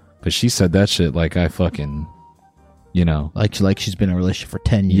 Yeah, But she said that shit like I fucking, like she's been in a relationship for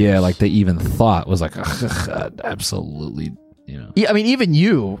 10 years. yeah, like they even thought was like, absolutely, Yeah, I mean, even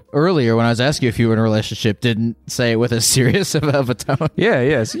you earlier when I was asking you if you were in a relationship didn't say it with as serious of a tone.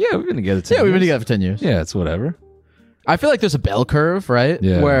 Yeah. So yeah, we've been together 10 Yeah, we've been years. together for 10 years. Yeah, it's whatever. I feel like there's a bell curve, right?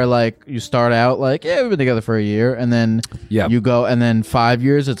 Yeah. Where like you start out like, yeah, we've been together for a year, and then Yeah. you go, and then 5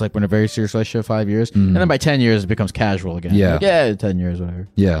 years, it's like we're in a very serious relationship, 5 years, and then by 10 years it becomes casual again. Yeah. Like, yeah, 10 years, whatever.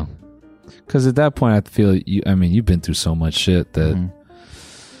 Yeah. Because at that point, I feel you've been through so much shit that,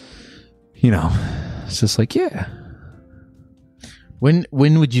 it's just like, yeah. When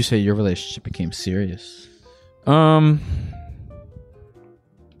would you say your relationship became serious?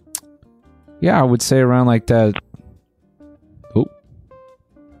 Yeah, I would say around like that. Oh,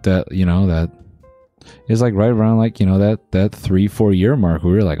 that is like right around like that 3-4 year mark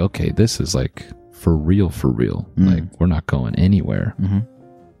where we were like, okay, this is like for real. Like we're not going anywhere. Mhm.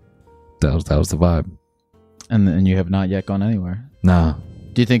 That was the vibe. And you have not yet gone anywhere. Nah,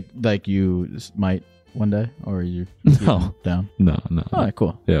 Do you think like you might one day, or are you No. down? no. All right,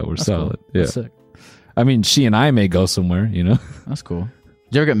 cool. Yeah, we're That's solid. cool. Yeah, That's sick. I mean, she and I may go somewhere. That's cool.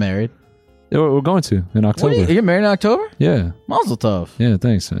 Did you ever get married? Yeah, we're going to in October. You get married in October? Yeah, Mazel tov. yeah.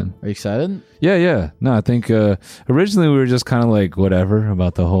 Thanks, man. Are you excited? Yeah. No, I think originally we were just kind of like whatever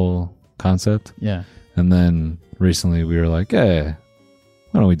about the whole concept, Yeah. and then recently we were like, hey,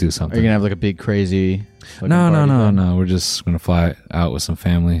 why don't we do Are something? you gonna have like a big crazy? fucking No. party thing? We're just gonna fly out with some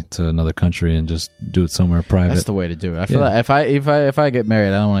family to another country and just do it somewhere private. That's the way to do it. I feel Yeah. like if I get married,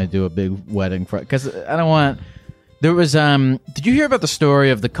 I don't want to do a big wedding because I don't want. There was Did you hear about the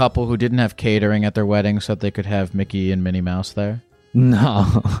story of the couple who didn't have catering at their wedding so that they could have Mickey and Minnie Mouse there?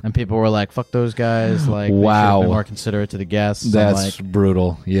 No, And people were like, "Fuck those guys!" Like, they should have Wow. been more considerate to the guests. I'm that's like,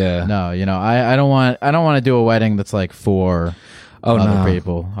 brutal. Yeah. no, I don't want to do a wedding that's like for Oh, other no.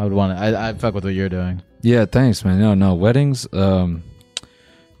 people. I would want to. I fuck with what you're doing. Yeah, thanks, man. No, weddings.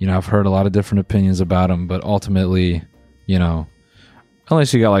 I've heard a lot of different opinions about them, but ultimately,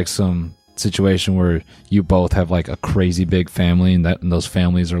 unless you got like some situation where you both have like a crazy big family, and those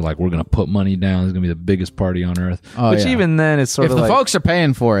families are like, we're gonna put money down. It's gonna be the biggest party on earth. Oh, Which yeah. even then, it's sort If of the like, folks are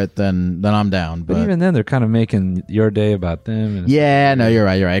paying for it, then I'm down. but even then, they're kind of making your day about them. And yeah, no, you're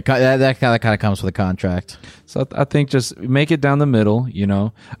right. You're right. That kind of comes with a contract. So I think just make it down the middle. You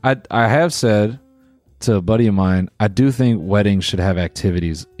know, I have said to a buddy of mine, I do think weddings should have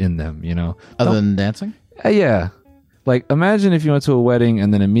activities in them. You know, Other than dancing? Yeah. Like, imagine if you went to a wedding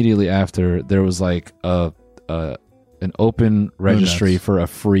and then immediately after there was like an open registry for a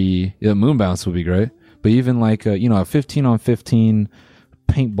free moon bounce would be great. But even like a 15-on-15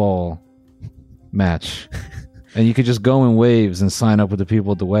 paintball match, and you could just go in waves and sign up with the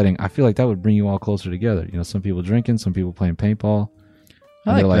people at the wedding. I feel like that would bring you all closer together. You know, some people drinking, some people playing paintball.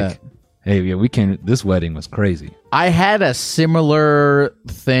 I And like that. Hey, yeah, we came. This wedding was crazy. I had a similar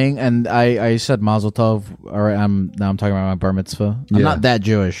thing, and I said Mazel Tov. Or now I'm talking about my bar mitzvah. I'm Yeah. not that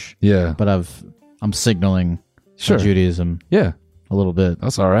Jewish, Yeah, but I'm signaling Sure. Judaism yeah, a little bit.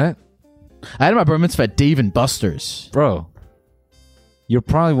 that's all right, I had my bar mitzvah at Dave and Buster's. bro. You're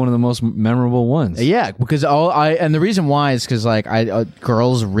probably one of the most memorable ones. Yeah, because and the reason why is because like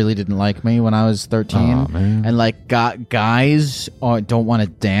girls really didn't like me when I was 13, Aw, man. and like guys don't want to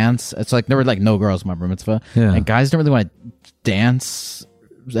dance. It's like there were like no girls in my bar mitzvah, Yeah. and guys don't really want to dance,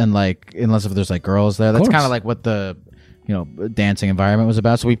 and like unless if there's like girls there. That's course. kind of like what the dancing environment was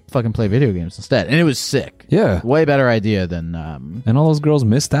about. So we fucking play video games instead, and it was sick. Yeah. Way better idea than And all those girls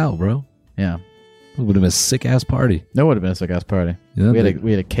missed out, bro. yeah. It would have been a sick ass party. That would have been a sick ass party. Yeah,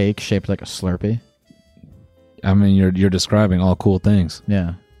 we had a cake shaped like a Slurpee. I mean, you're describing all cool things.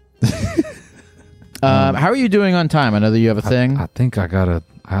 Yeah. How are you doing on time? I know that you have a thing. I think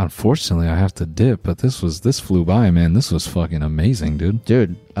unfortunately, I have to dip, but this flew by, man. This was fucking amazing, dude.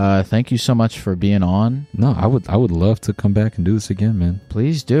 Dude, thank you so much for being on. No, I would love to come back and do this again, man.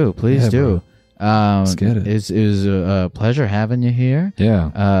 Please do. Please Yeah, do. Let's get it. It was a pleasure having you here.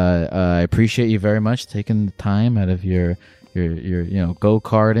 Yeah. I appreciate you very much taking the time out of your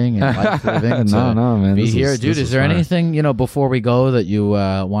go-karting and life living to No, man. be This here. was- Dude, this is was there fire. anything, before we go that you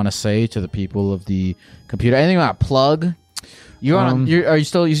want to say to the people of the computer? Anything you want to plug? You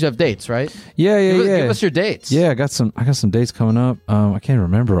still have dates, right? Yeah, Give us your dates. Yeah, I got some dates coming up. I can't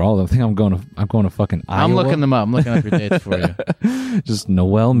remember all of them. I think I'm going to fucking Iowa. I'm looking them up. I'm looking up your dates for you. Just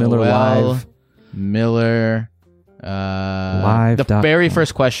Noel Miller live. Miller. Live The dot very com.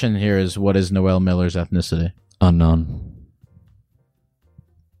 first question here is, what is Noel Miller's ethnicity? Unknown.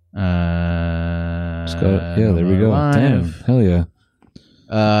 Let's go. Yeah, there we go. Live. Damn. Hell yeah.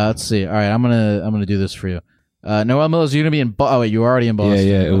 Let's see. All right, I'm gonna do this for you. Noel Miller's, you're gonna be in. Oh wait, you're already in Boston.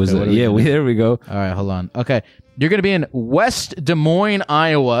 Yeah, it was. Okay, what are we gonna do? There we go. All right, hold on. Okay, you're gonna be in West Des Moines,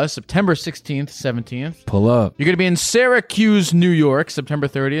 Iowa, September 16th, 17th. Pull up. You're gonna be in Syracuse, New York, September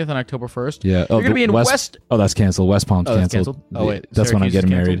 30th and October 1st. Yeah. You're gonna be in West. Oh, that's canceled. West Palm's Oh, that's canceled. canceled? Oh, wait. That's when I'm Syracuse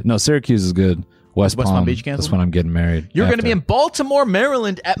getting is canceled? married. No, Syracuse is good. West Palm Beach canceled? That's when I'm getting married. You're going to after. be in Baltimore,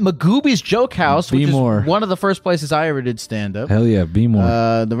 Maryland at Magooby's Joke House, which B-more. is one of the first places I ever did stand up. Hell yeah, be more.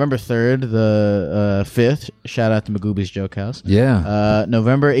 November 3rd, the 5th. Shout out to Magooby's Joke House. Yeah.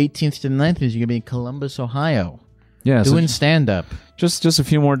 November 18th to the 9th is you're going to be in Columbus, Ohio. Yeah. Doing stand up. Just a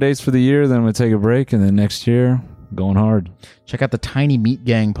few more dates for the year, then we'll take a break, and then next year, going hard. Check out the Tiny Meat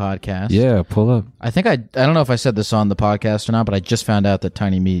Gang podcast. Yeah, pull up. I think I don't know if I said this on the podcast or not, but I just found out that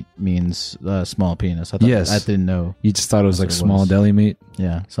tiny meat means small penis. I thought, Yes. I didn't know. You just thought it was like That's what it small was. deli meat.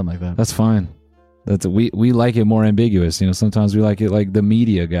 Yeah, something like that. That's fine. We like it more ambiguous. Sometimes we like it like the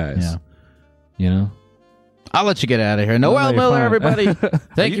media guys. Yeah. I'll let you get out of here. Noel you're Miller, fine. everybody.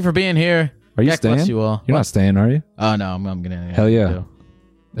 Thank you for being here. Are you God staying? bless you all. You're What? not staying, are you? Oh, no, I'm going to. Hell yeah.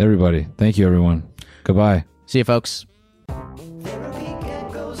 Everybody. Thank you, everyone. Goodbye. See you, folks.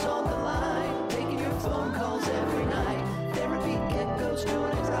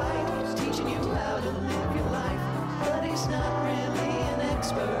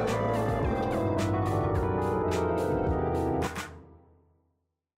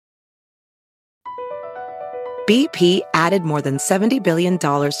 BP added more than $70 billion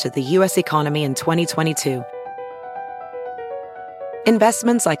to the U.S. economy in 2022.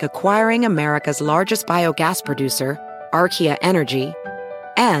 Investments like acquiring America's largest biogas producer, Archaea Energy,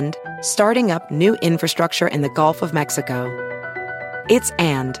 and starting up new infrastructure in the Gulf of Mexico. It's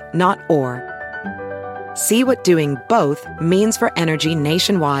and, not or. See what doing both means for energy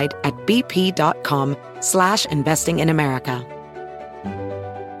nationwide at bp.com/investing in America.